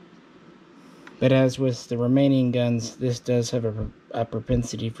 But as with the remaining guns, this does have a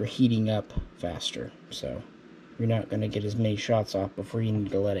propensity for heating up faster, so you're not going to get as many shots off before you need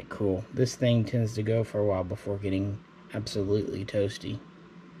to let it cool. This thing tends to go for a while before getting absolutely toasty.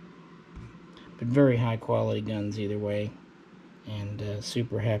 But very high quality guns either way, and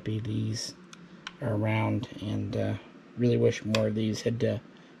super happy these are around, and really wish more of these had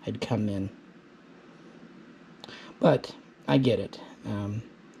come in. But I get it.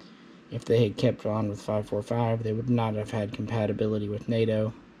 If they had kept on with 5.45, they would not have had compatibility with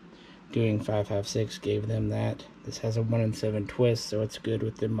NATO. Doing 5.56 gave them that. This has a 1-in-7 twist, so it's good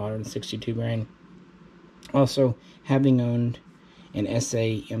with the modern 62 grain. Also, having owned an SA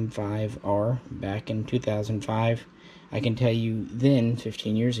M5R back in 2005, I can tell you then,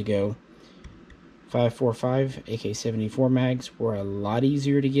 15 years ago, 5.45 AK-74 mags were a lot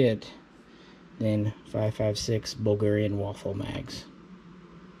easier to get than 5.56 Bulgarian waffle mags.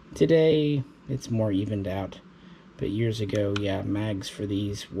 Today, it's more evened out, but years ago, yeah, mags for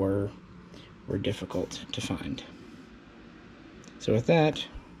these were difficult to find. So with that,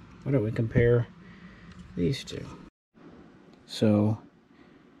 why don't we compare these two? So,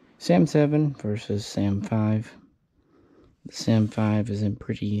 SAM 7 versus SAM 5. The SAM 5 is in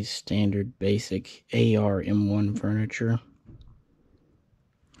pretty standard basic AR M1 furniture,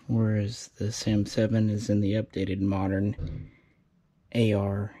 whereas the SAM 7 is in the updated modern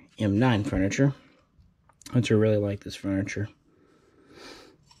AR M9 furniture, which I really like this furniture.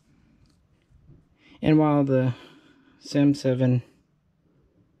 And while the SAM 7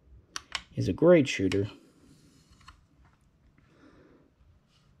 is a great shooter,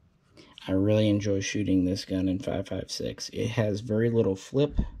 I really enjoy shooting this gun in 5.56. It has very little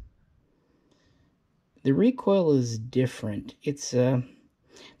flip. The recoil is different. It's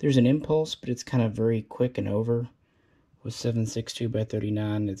there's an impulse, but it's kind of very quick and over. With 7.62 by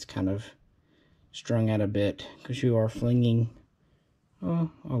 39, it's kind of strung out a bit because you are flinging a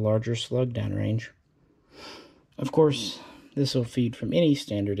larger slug downrange. Of course, this will feed from any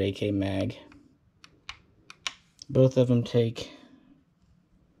standard AK mag. Both of them take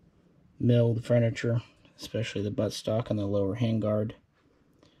milled furniture, especially the buttstock and the lower handguard.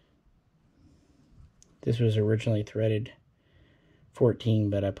 This was originally threaded 14,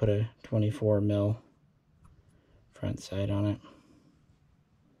 but I put a 24 mil front sight on it.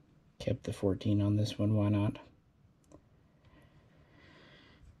 Kept the 14 on this one, why not?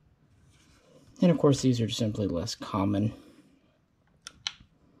 And of course, these are simply less common.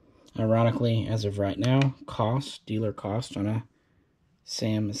 Ironically, as of right now, dealer cost on a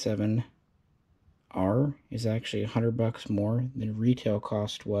SAM 7R is actually $100 more than retail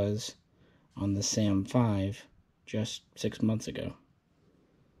cost was on the SAM 5 just 6 months ago.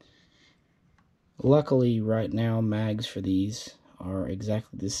 Luckily, right now, mags for these are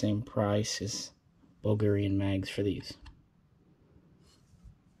exactly the same price as Bulgarian mags for these.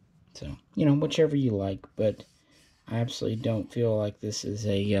 So, you know, whichever you like, but I absolutely don't feel like this is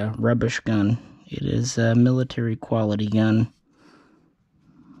a rubbish gun. It is a military quality gun.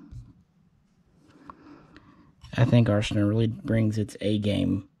 I think Arsenal really brings its A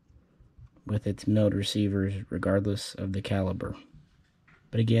game with its milled receivers, regardless of the caliber.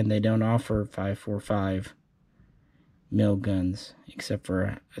 But again, they don't offer 5.45 mill guns, except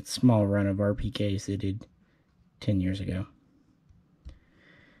for a small run of RPKs they did 10 years ago.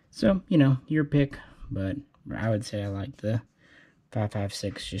 So, you know, your pick, but I would say I like the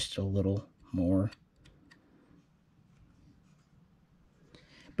 5.56 just a little more.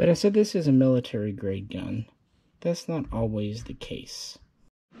 But I said this is a military grade gun. That's not always the case.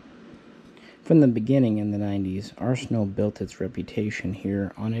 From the beginning in the 90s, Arsenal built its reputation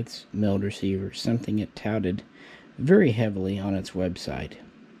here on its milled receivers, something it touted very heavily on its website.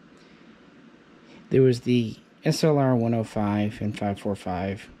 There was the SLR 105 and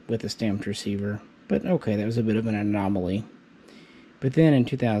 5.45 with a stamped receiver, but okay, that was a bit of an anomaly. But then in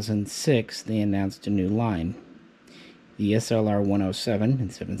 2006, they announced a new line. The SLR 107 in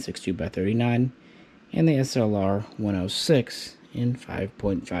 7.62 by 39 and the SLR 106 in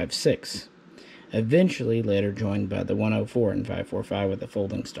 5.56. Eventually later joined by the 104 and 5.45 with a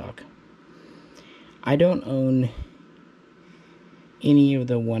folding stock. I don't own any of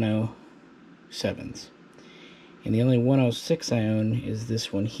the 107s. And the only 106 I own is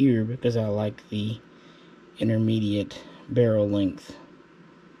this one here because I like the intermediate barrel length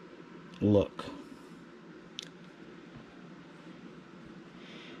look.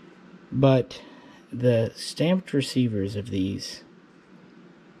 But the stamped receivers of these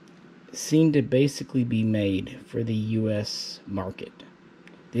seem to basically be made for the US market.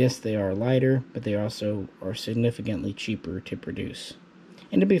 Yes, they are lighter, but they also are significantly cheaper to produce.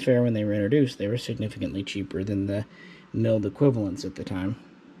 And to be fair, when they were introduced, they were significantly cheaper than the milled equivalents at the time.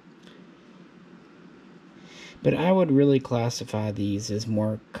 But I would really classify these as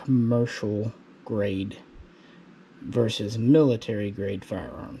more commercial grade versus military grade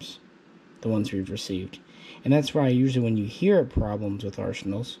firearms, the ones we've received. And that's why usually when you hear problems with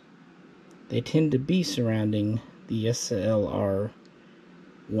arsenals, they tend to be surrounding the SLR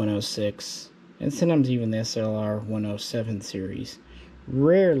 106 and sometimes even the SLR 107 series.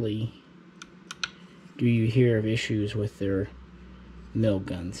 Rarely do you hear of issues with their mill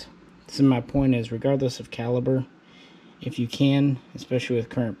guns. So my point is, regardless of caliber, if you can, especially with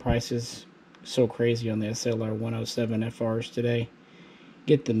current prices so crazy on the SLR 107 FRs today,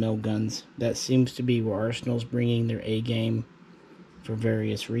 get the mill guns. That seems to be where Arsenal's bringing their A game for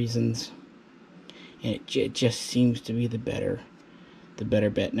various reasons. And it just seems to be the better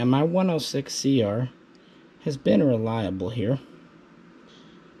bet. Now my 106 CR has been reliable here,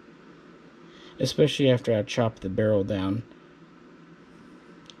 especially after I chopped the barrel down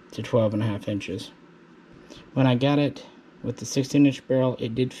to 12.5 inches. When I got it with the 16-inch barrel,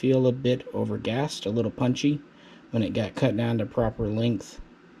 it did feel a bit overgassed, a little punchy. When it got cut down to proper length,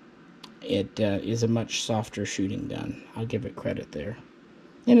 it is a much softer shooting gun. I'll give it credit there.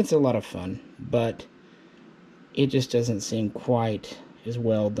 And it's a lot of fun, but it just doesn't seem quite is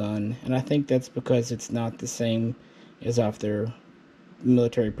well done, and I think that's because it's not the same as off their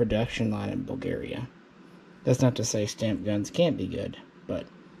military production line in Bulgaria. That's not to say stamped guns can't be good, but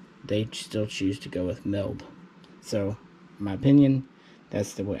they still choose to go with milled. So, in my opinion,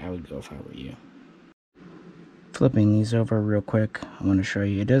 that's the way I would go if I were you. Flipping these over real quick, I want to show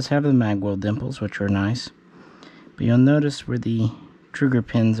you. It does have the magwell dimples, which are nice. But you'll notice where the trigger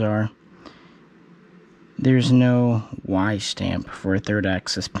pins are, there's no Y stamp for a third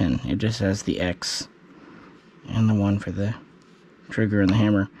axis pin. It just has the X and the one for the trigger and the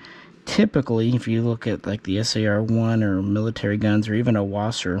hammer. Typically, if you look at like the SAR-1 or military guns or even a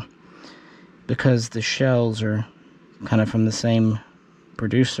Wasser, because the shells are kind of from the same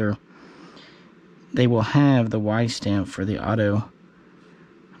producer, they will have the Y stamp for the auto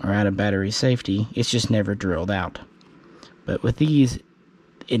or out of battery safety. It's just never drilled out. But with these,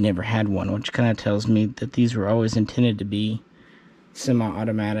 it never had one, which kind of tells me that these were always intended to be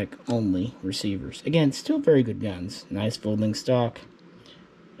semi-automatic only receivers. Again, still very good guns. Nice folding stock,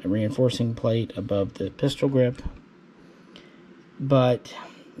 a reinforcing plate above the pistol grip. But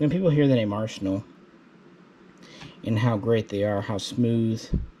when people hear the name Arsenal and how great they are, how smooth,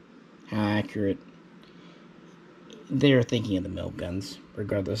 how accurate, they're thinking of the milled guns,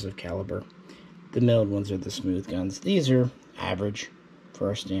 regardless of caliber. The milled ones are the smooth guns. These are average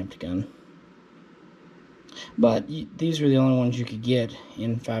for a stamped gun. But these were the only ones you could get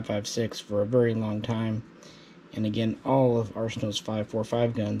in 5.56 for a very long time. And again, all of Arsenal's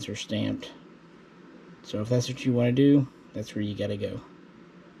 5.45 guns are stamped. So if that's what you want to do, that's where you gotta go.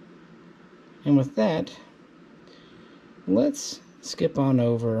 And with that, let's skip on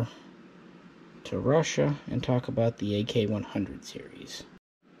over to Russia and talk about the AK-100 series.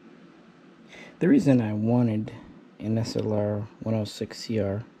 The reason I wanted an SLR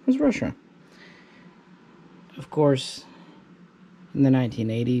 106CR was Russia. Of course, in the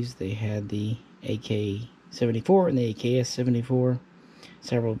 1980s, they had the AK-74 and the AKS-74,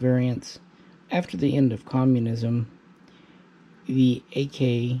 several variants. After the end of communism, the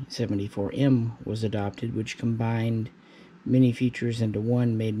AK-74M was adopted, which combined many features into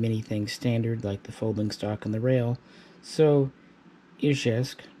one, made many things standard, like the folding stock and the rail. So,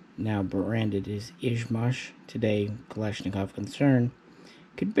 Izhevsk, now branded as Izhmash, today Kalashnikov concern,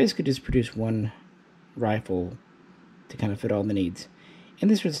 could basically just produce one rifle to kind of fit all the needs. And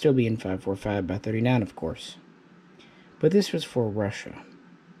this would still be in 5.45x39, of course. But this was for Russia.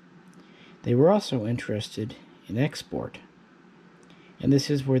 They were also interested in export. And this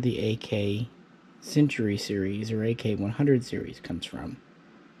is where the AK Century series or AK-100 series comes from.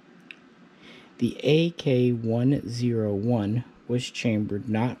 The AK-101 was chambered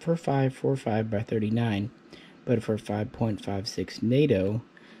not for 5.45x39, but for 5.56 NATO,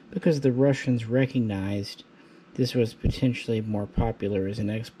 because the Russians recognized this was potentially more popular as an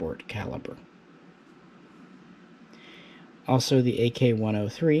export caliber. Also, the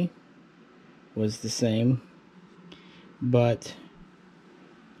AK-103 was the same, but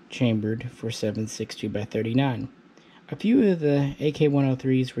chambered for 7.62x39. A few of the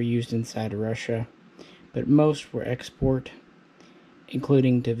AK-103s were used inside of Russia, but most were export,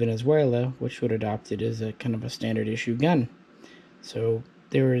 including to Venezuela, which would adopt it as a kind of a standard issue gun. So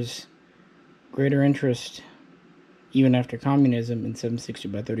there was greater interest, even after communism, in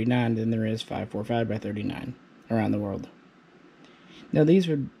 7.62x39 than there is 5.45x39 around the world. Now these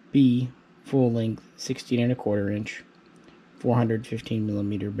would be full-length 16.25 inch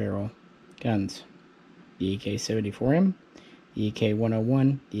 415mm barrel guns. The AK-74M, the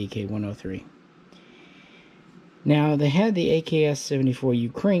AK-101, the AK-103. Now, they had the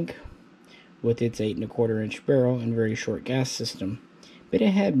AKS-74U crank with its 8.25 inch barrel and very short gas system, but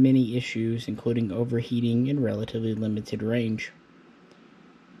it had many issues, including overheating and relatively limited range.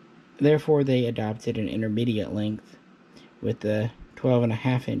 Therefore, they adopted an intermediate length with the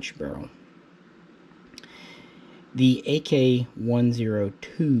 12.5 inch barrel. The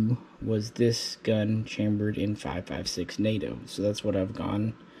AK-102 was this gun chambered in 5.56 NATO, so that's what I've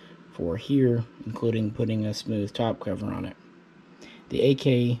gone for here, including putting a smooth top cover on it. The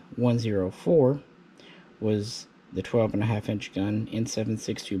AK-104 was the 12.5 inch gun in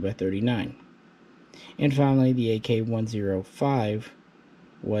 7.62x39. And finally, the AK-105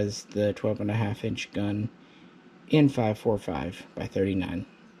 was the 12.5 inch gun in 5.45x39.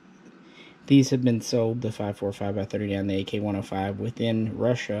 These have been sold, the 5.45x39 and the AK-105, within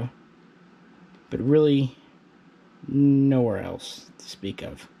Russia, but really nowhere else to speak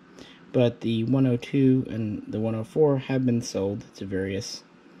of. But the 102 and the 104 have been sold to various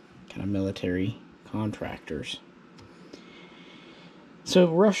kind of military contractors.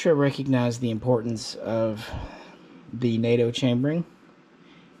 So Russia recognized the importance of the NATO chambering,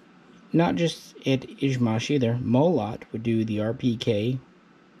 not just at Izhmash either. Molot would do the RPK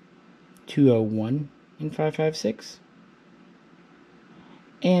 201 in 5.56.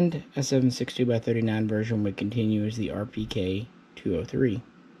 And a 7.62x39 version would continue as the RPK 203.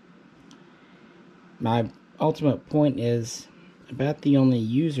 My ultimate point is, about the only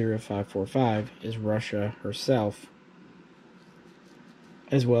user of 5.45 is Russia herself,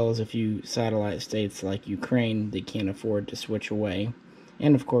 as well as a few satellite states like Ukraine that can't afford to switch away,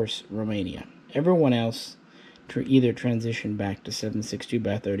 and of course Romania. Everyone else either transitioned back to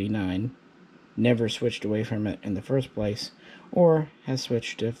 7.62x39, never switched away from it in the first place, or has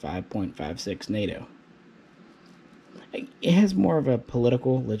switched to 5.56 NATO. It has more of a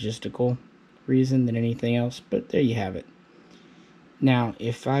political, logistical reason than anything else, but there you have it. Now,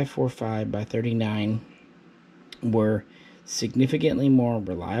 if 5.45x39 were significantly more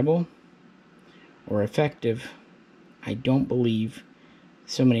reliable or effective, I don't believe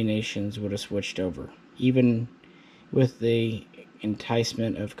so many nations would have switched over. Even with the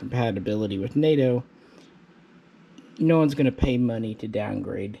enticement of compatibility with NATO, no one's going to pay money to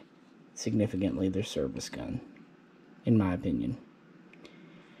downgrade significantly their service gun, in my opinion.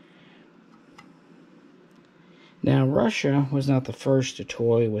 Now, Russia was not the first to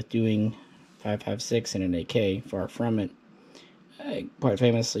toy with doing 5.56 in an AK, far from it. Quite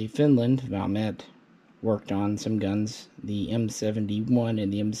famously, Finland, Valmet, worked on some guns, the M71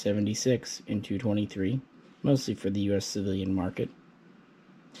 and the M76 in 223, mostly for the U.S. civilian market.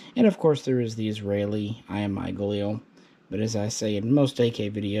 And of course there is the Israeli IMI Galil, but as I say in most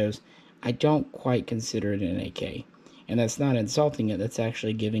AK videos, I don't quite consider it an AK. And that's not insulting it, that's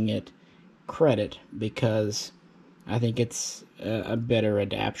actually giving it credit, because I think it's a better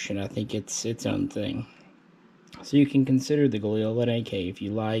adaptation. I think it's its own thing. So you can consider the Galil an AK if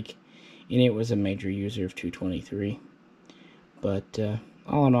you like, and it was a major user of 223. But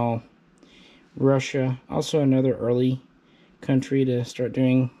all in all, Russia, also another early country to start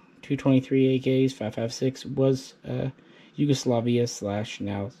doing 223 AKs, 5.56, was Yugoslavia /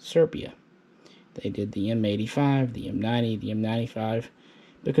 now Serbia. They did the M85, the M90, the M95,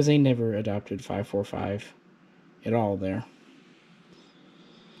 because they never adopted 5.45 at all there.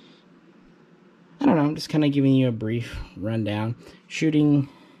 I don't know, I'm just kind of giving you a brief rundown. Shooting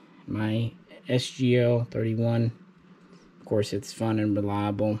my SGL 31, of course it's fun and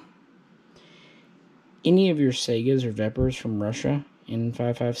reliable. Any of your Segas or Veprs from Russia in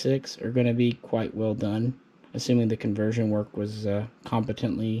 5.56 are going to be quite well done, assuming the conversion work was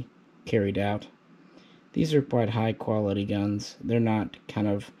competently carried out. These are quite high quality guns. They're not kind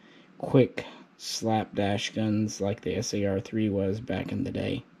of quick slapdash guns like the SAR-3 was back in the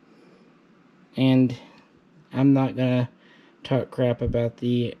day. And I'm not going to talk crap about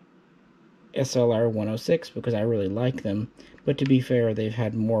the SLR-106 because I really like them, but to be fair, they've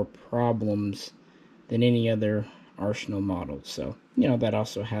had more problems than any other Arsenal model, so, you know, that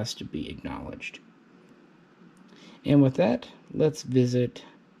also has to be acknowledged. And with that, let's visit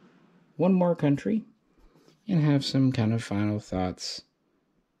one more country and have some kind of final thoughts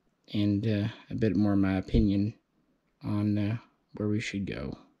and a bit more of my opinion on where we should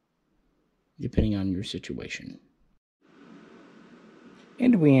go, depending on your situation.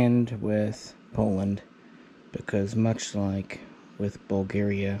 And we end with Poland, because much like with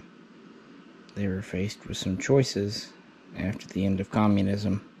Bulgaria, they were faced with some choices after the end of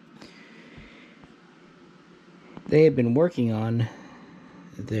communism. They had been working on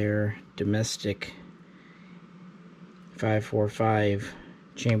their domestic 5.45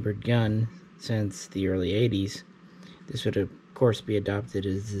 chambered gun since the early 80s. This would of course be adopted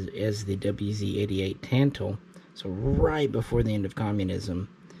as the WZ-88 Tantal, so right before the end of communism.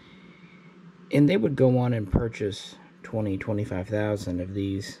 And they would go on and purchase 25,000 of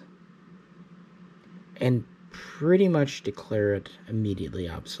these and pretty much declare it immediately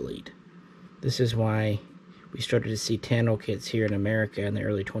obsolete. This is why we started to see Tantal kits here in America in the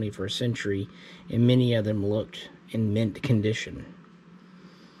early 21st century, and many of them looked in mint condition.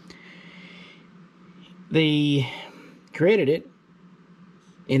 They created it,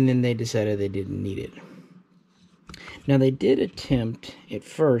 and then they decided they didn't need it. Now, they did attempt at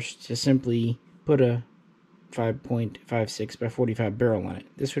first to simply put a 5.56x45 barrel on it.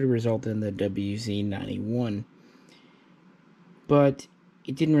 This would result in the WZ-91, but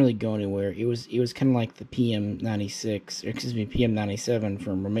it didn't really go anywhere. It was kind of like the PM97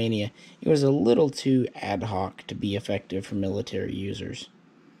 from Romania. It was a little too ad hoc to be effective for military users.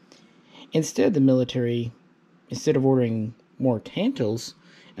 Instead, the military, instead of ordering more Tantals,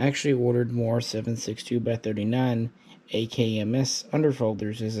 actually ordered more 7.62x39 AKMS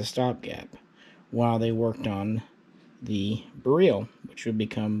underfolders as a stopgap while they worked on the Baril, which would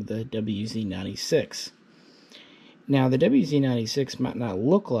become the WZ-96. Now, the WZ-96 might not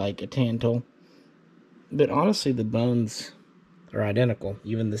look like a Tantal, but honestly, the bones are identical.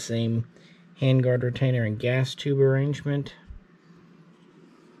 Even the same handguard retainer and gas tube arrangement.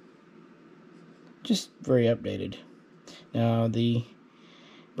 Just very updated. Now, the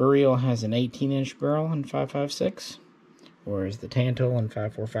Baril has an 18-inch barrel in 5.56, whereas the Tantal in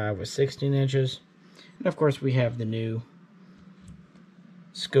 5.45 was 16 inches. And of course, we have the new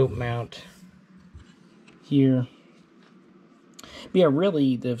scope mount here. But yeah,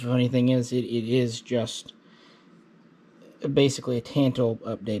 really, the funny thing is, it is just basically a Tantal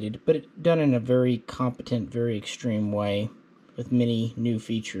updated, but it done in a very competent, very extreme way, with many new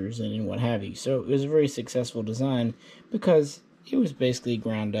features and what have you. So it was a very successful design because it was basically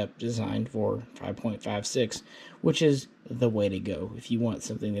ground up designed for 5.56, which is the way to go if you want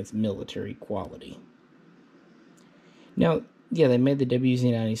something that's military quality. Now, yeah, they made the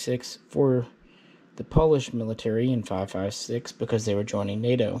WZ-96 for the Polish military in 5.56 because they were joining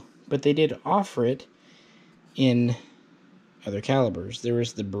NATO, but they did offer it in other calibers. There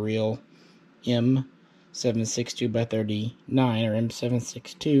was the Baril M762x39 or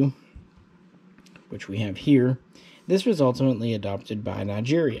M762, which we have here. This was ultimately adopted by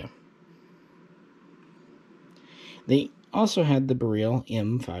Nigeria. They also had the Baril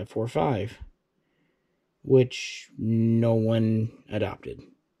M545, which no one adopted.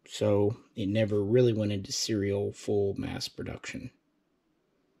 So it never really went into serial full mass production.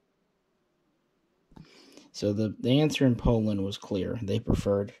 So the answer in Poland was clear. They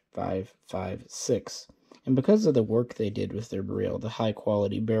preferred 5.56. And because of the work they did with their Baril, the high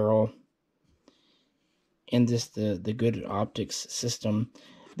quality barrel, and just the good optics system,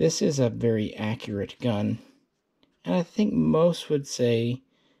 this is a very accurate gun. And I think most would say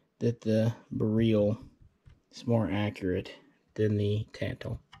that the Baril is more accurate than the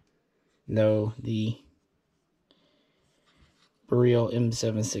Tantal. Though the Baril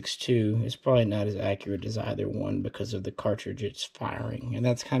M762 is probably not as accurate as either one because of the cartridge it's firing. And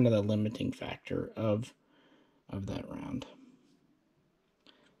that's kind of the limiting factor of that round.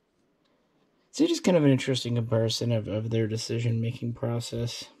 So just kind of an interesting comparison of their decision-making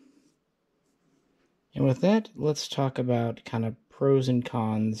process. And with that, let's talk about kind of pros and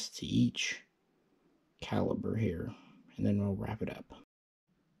cons to each caliber here. And then we'll wrap it up.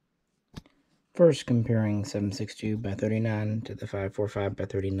 First, comparing 7.62x39 to the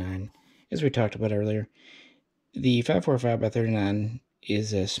 5.45x39. As we talked about earlier, the 5.45x39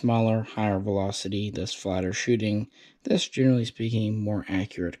 is a smaller, higher velocity, thus flatter shooting, thus generally speaking more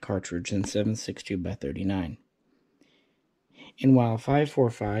accurate cartridge than 7.62x39. And while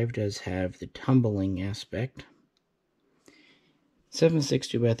 5.45 does have the tumbling aspect,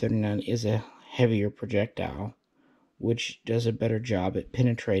 7.62x39 is a heavier projectile, which does a better job at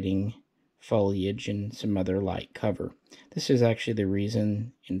penetrating foliage and some other light cover. This is actually the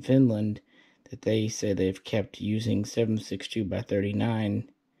reason in Finland that they say they've kept using 7.62x39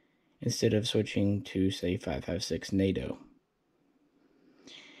 instead of switching to, say, 5.56 NATO.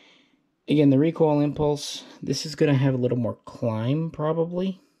 Again, the recoil impulse, this is going to have a little more climb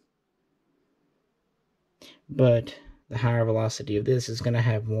probably, but the higher velocity of this is going to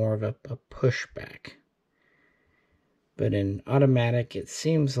have more of a pushback. But in automatic, it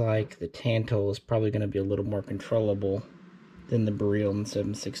seems like the Tantal is probably going to be a little more controllable than the Baril in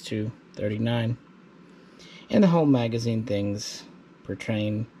 7.62x39. And the whole magazine things,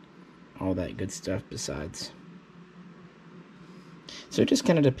 portrayed, all that good stuff besides. So it just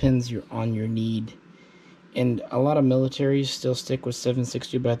kind of depends on your need. And a lot of militaries still stick with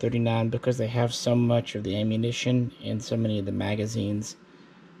 7.62x39 because they have so much of the ammunition and so many of the magazines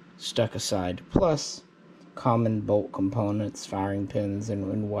stuck aside. Plus common bolt components, firing pins,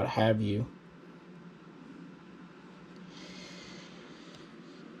 and what have you.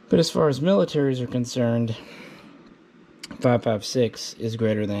 But as far as militaries are concerned, 5.56 is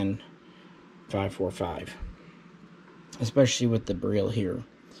greater than 5.45, especially with the Baril here.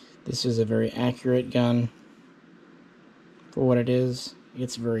 This is a very accurate gun for what it is.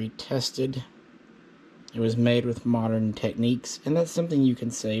 It's very tested. It was made with modern techniques, and that's something you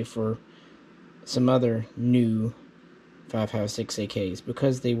can say for some other new 5.56 AKs.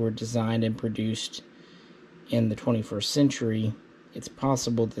 Because they were designed and produced in the 21st century, it's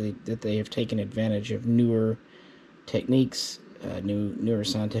possible that they have taken advantage of newer techniques, newer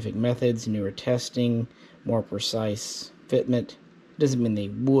scientific methods, newer testing, more precise fitment. Doesn't mean they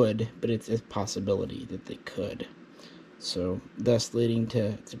would, but it's a possibility that they could. So, thus leading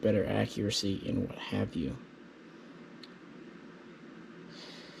to better accuracy and what have you.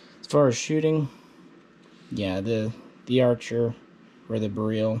 As far as shooting, yeah, the the Archer or the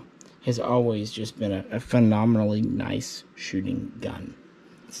Baril has always just been a phenomenally nice shooting gun.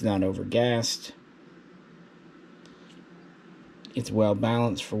 It's not overgassed. It's well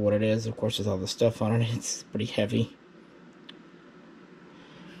balanced for what it is. Of course, with all the stuff on it, it's pretty heavy.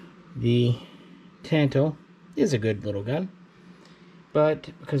 The Tanto is a good little gun, but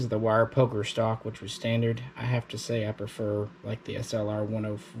because of the wire poker stock, which was standard, I have to say I prefer like the SLR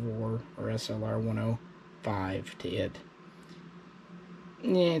 104 or SLR 105 to it.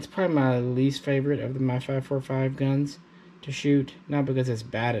 Yeah, it's probably my least favorite of my 545 guns to shoot. Not because it's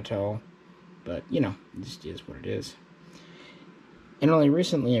bad at all, but, you know, it just is what it is. And only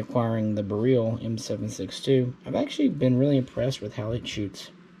recently acquiring the Baril M762, I've actually been really impressed with how it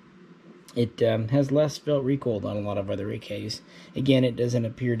shoots. It has less felt recoil than a lot of other AKs. Again, it doesn't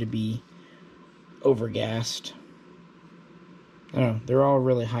appear to be overgassed. I don't know, they're all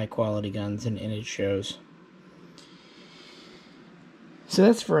really high quality guns, and it shows. So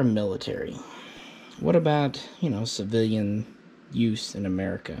that's for a military. What about, you know, civilian use in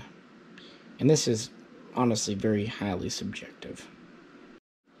America? And this is honestly very highly subjective.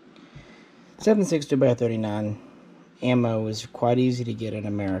 7.62x39 ammo is quite easy to get in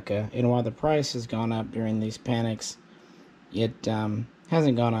America, and while the price has gone up during these panics, it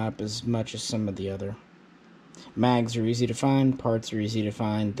hasn't gone up as much as some of the other. Mags are easy to find, parts are easy to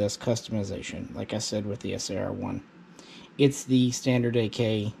find, thus customization, like I said with the SAR-1. It's the standard AK.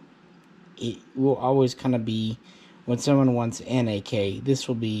 It will always kind of be, when someone wants an AK, this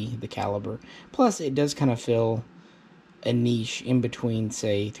will be the caliber. Plus, it does kind of fill a niche in between,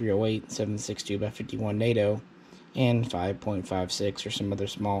 say, 308, 7.62x51 NATO, and 5.56 or some other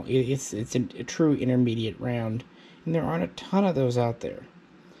small. It's a true intermediate round, and there aren't a ton of those out there.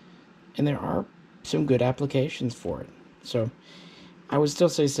 And there are some good applications for it. So I would still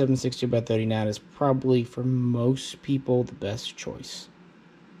say 7.62x39 is probably, for most people, the best choice.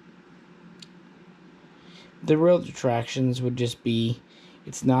 The real detractions would just be,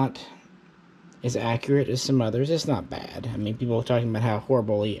 it's not as accurate as some others. It's not bad. I mean, people are talking about how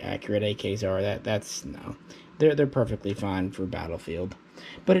horribly accurate AKs are. That's no. They're perfectly fine for battlefield.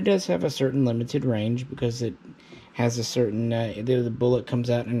 But it does have a certain limited range because it has a certain, the bullet comes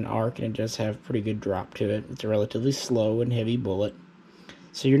out in an arc, and it does have pretty good drop to it. It's a relatively slow and heavy bullet.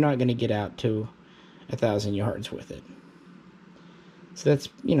 So you're not going to get out to 1,000 yards with it. So that's,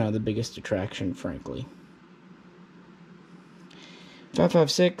 you know, the biggest attraction, frankly.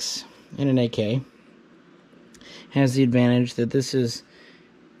 5.56 and an AK has the advantage that this is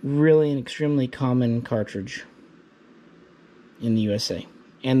really an extremely common cartridge in the USA.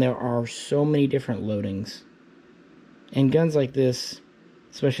 And there are so many different loadings. And guns like this,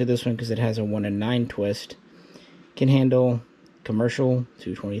 especially this one because it has a 1-in-9 twist, can handle commercial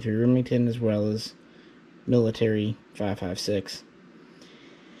 223 Remington as well as military 5.56.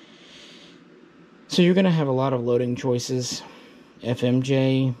 So you're going to have a lot of loading choices.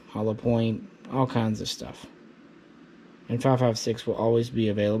 FMJ, hollow point, all kinds of stuff. And 5.56 will always be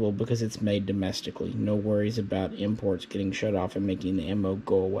available because it's made domestically. No worries about imports getting shut off and making the ammo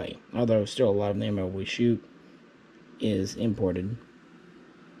go away. Although still a lot of the ammo we shoot is imported.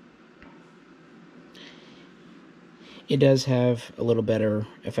 It does have a little better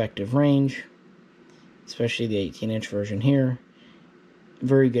effective range, especially the 18-inch version here.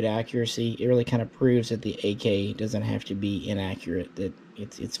 Very good accuracy. It really kind of proves that the AK doesn't have to be inaccurate, that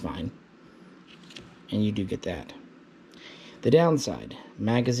it's fine. And you do get that. The downside,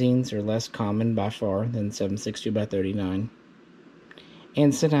 magazines are less common by far than 7.62x39.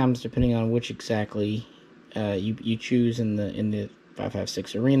 And sometimes, depending on which exactly you choose in the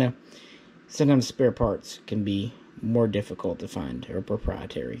 5.56 arena, sometimes spare parts can be more difficult to find or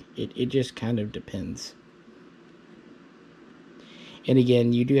proprietary. It just kind of depends. And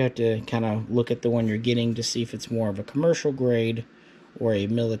again, you do have to kind of look at the one you're getting to see if it's more of a commercial grade or a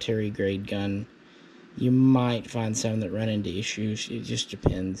military grade gun. You might find some that run into issues. It just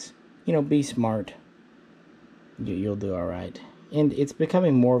depends. You know, be smart. You'll do all right. And it's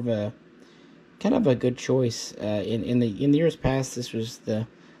becoming more of a kind of a good choice. In the years past, this was the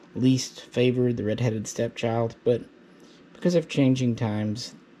least favored, the red-headed stepchild. But because of changing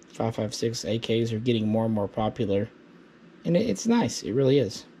times, 5.56 AKs are getting more and more popular. And it's nice. It really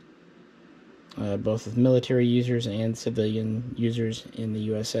is. Both with military users and civilian users in the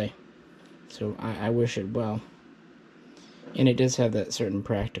USA. So I wish it well. And it does have that certain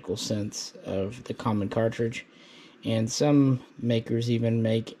practical sense of the common cartridge. And some makers even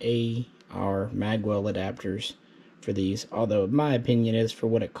make AR magwell adapters for these. Although my opinion is, for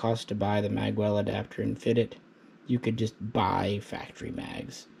what it costs to buy the magwell adapter and fit it, you could just buy factory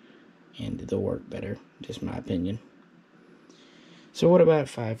mags. And they'll work better. Just my opinion. So what about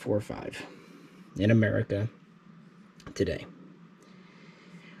 5.45 in America today?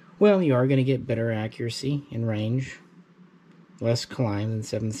 Well, you are going to get better accuracy and range, less climb than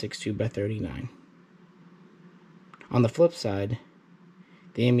 7.62 by 39. On the flip side,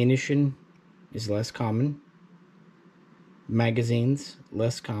 the ammunition is less common, magazines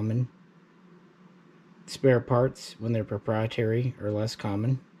less common, spare parts, when they're proprietary, are less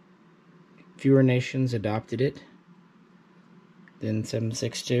common. Fewer nations adopted it than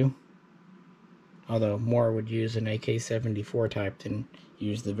 7.62, although more would use an AK-74 type than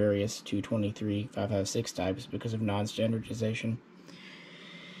use the various 223, 5.56 types because of non-standardization.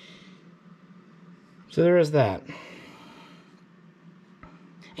 So there is that.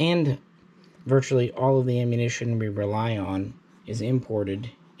 And virtually all of the ammunition we rely on is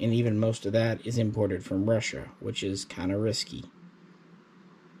imported, and even most of that is imported from Russia, which is kind of risky.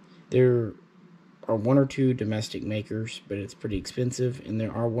 There are one or two domestic makers, but it's pretty expensive, and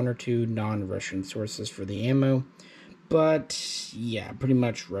there are one or two non-Russian sources for the ammo, but yeah, pretty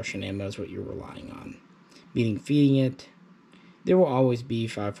much Russian ammo is what you're relying on. Meaning feeding it. There will always be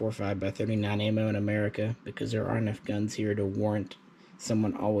 5.45 by 39 ammo in America because there aren't enough guns here to warrant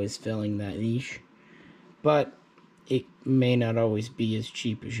someone always filling that niche, but it may not always be as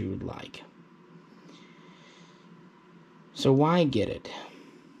cheap as you would like. So why get it?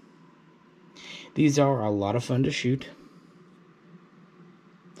 These are a lot of fun to shoot.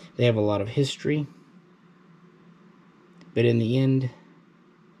 They have a lot of history, but in the end,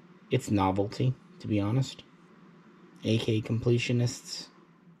 it's novelty, to be honest. AK completionists,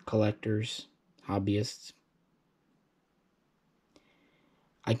 collectors, hobbyists.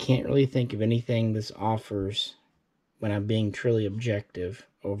 I can't really think of anything this offers when I'm being truly objective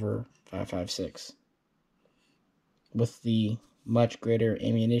over 5.56. With the much greater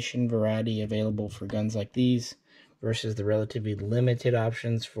ammunition variety available for guns like these versus the relatively limited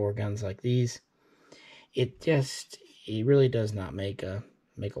options for guns like these, it really does not make a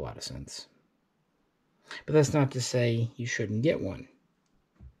lot of sense. But that's not to say you shouldn't get one.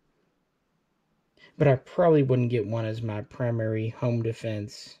 But I probably wouldn't get one as my primary home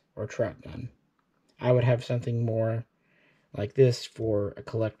defense or truck gun. I would have something more like this for a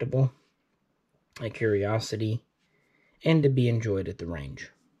collectible, a curiosity, and to be enjoyed at the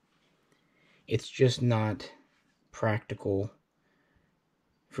range. It's just not practical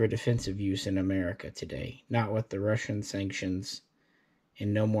for defensive use in America today. Not with the Russian sanctions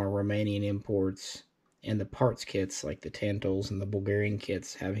and no more Romanian imports and the parts kits like the Tantals and the Bulgarian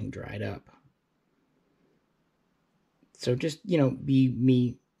kits having dried up. So just,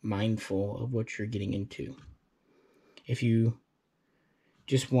 be mindful of what you're getting into. If you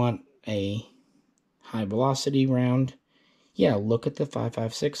just want a high velocity round, yeah, look at the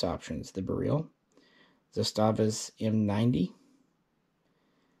 5.56 options. The Beryl, Zastava's M90,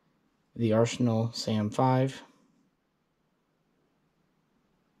 the Arsenal Sam 5,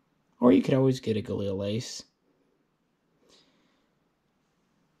 or you could always get a Galil Ace.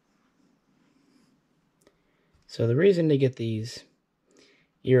 So the reason to get these,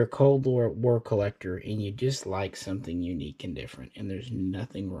 you're a Cold War collector and you just like something unique and different, and there's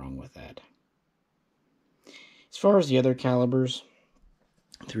nothing wrong with that. As far as the other calibers,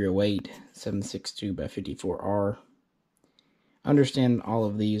 308, 7.62 by 54R, understand all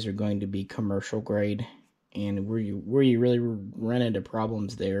of these are going to be commercial grade, and where you really run into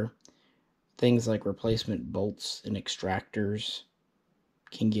problems there, things like replacement bolts and extractors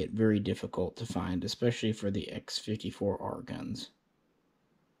can get very difficult to find, especially for the X54R guns.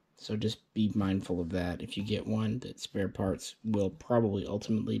 So just be mindful of that. If you get one, that spare parts will probably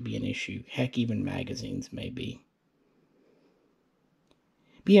ultimately be an issue. Heck, even magazines may be.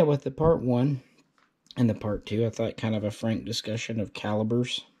 But yeah, with the part 1 and the part 2, I thought kind of a frank discussion of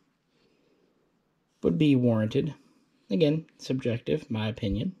calibers would be warranted. Again, subjective, my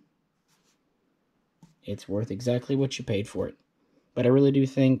opinion. It's worth exactly what you paid for it. But I really do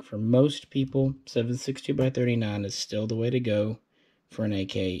think for most people, 7.62 by 39 is still the way to go for an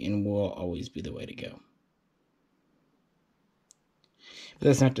AK and will always be the way to go. But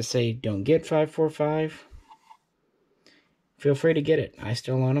that's not to say don't get 5.45. Feel free to get it. I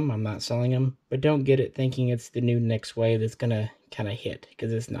still own them. I'm not selling them. But don't get it thinking it's the new next wave that's going to kind of hit,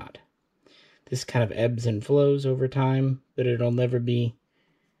 because it's not. This kind of ebbs and flows over time, but it'll never be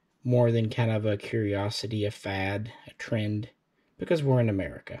more than kind of a curiosity, a fad, a trend, because we're in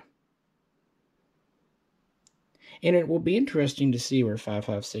America. And it will be interesting to see where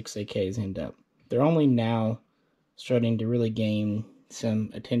 5.56 AKs end up. They're only now starting to really gain some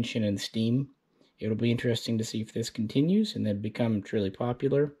attention and steam. It'll be interesting to see if this continues and then become truly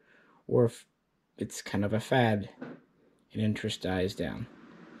popular, or if it's kind of a fad and interest dies down.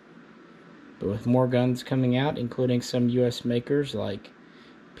 But with more guns coming out, including some U.S. makers like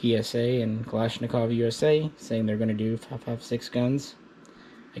PSA and Kalashnikov USA saying they're going to do 5.56 guns,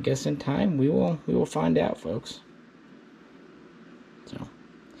 I guess in time we will find out, folks. So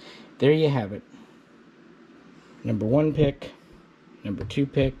there you have it. Number 1 pick, number 2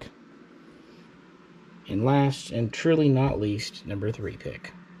 pick, and last and truly not least, number 3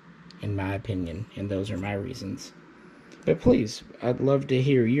 pick, in my opinion, and those are my reasons. But please, I'd love to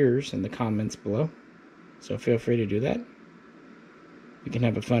hear yours in the comments below, so feel free to do that. We can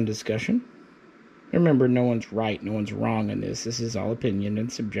have a fun discussion. Remember, no one's right, no one's wrong in this. This is all opinion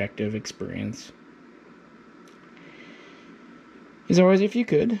and subjective experience. As always, if you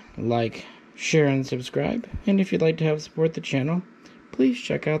could, like, share, and subscribe. And if you'd like to help support the channel, please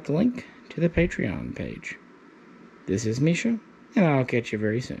check out the link to the Patreon page. This is Misha, and I'll catch you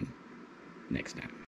very soon. Next time.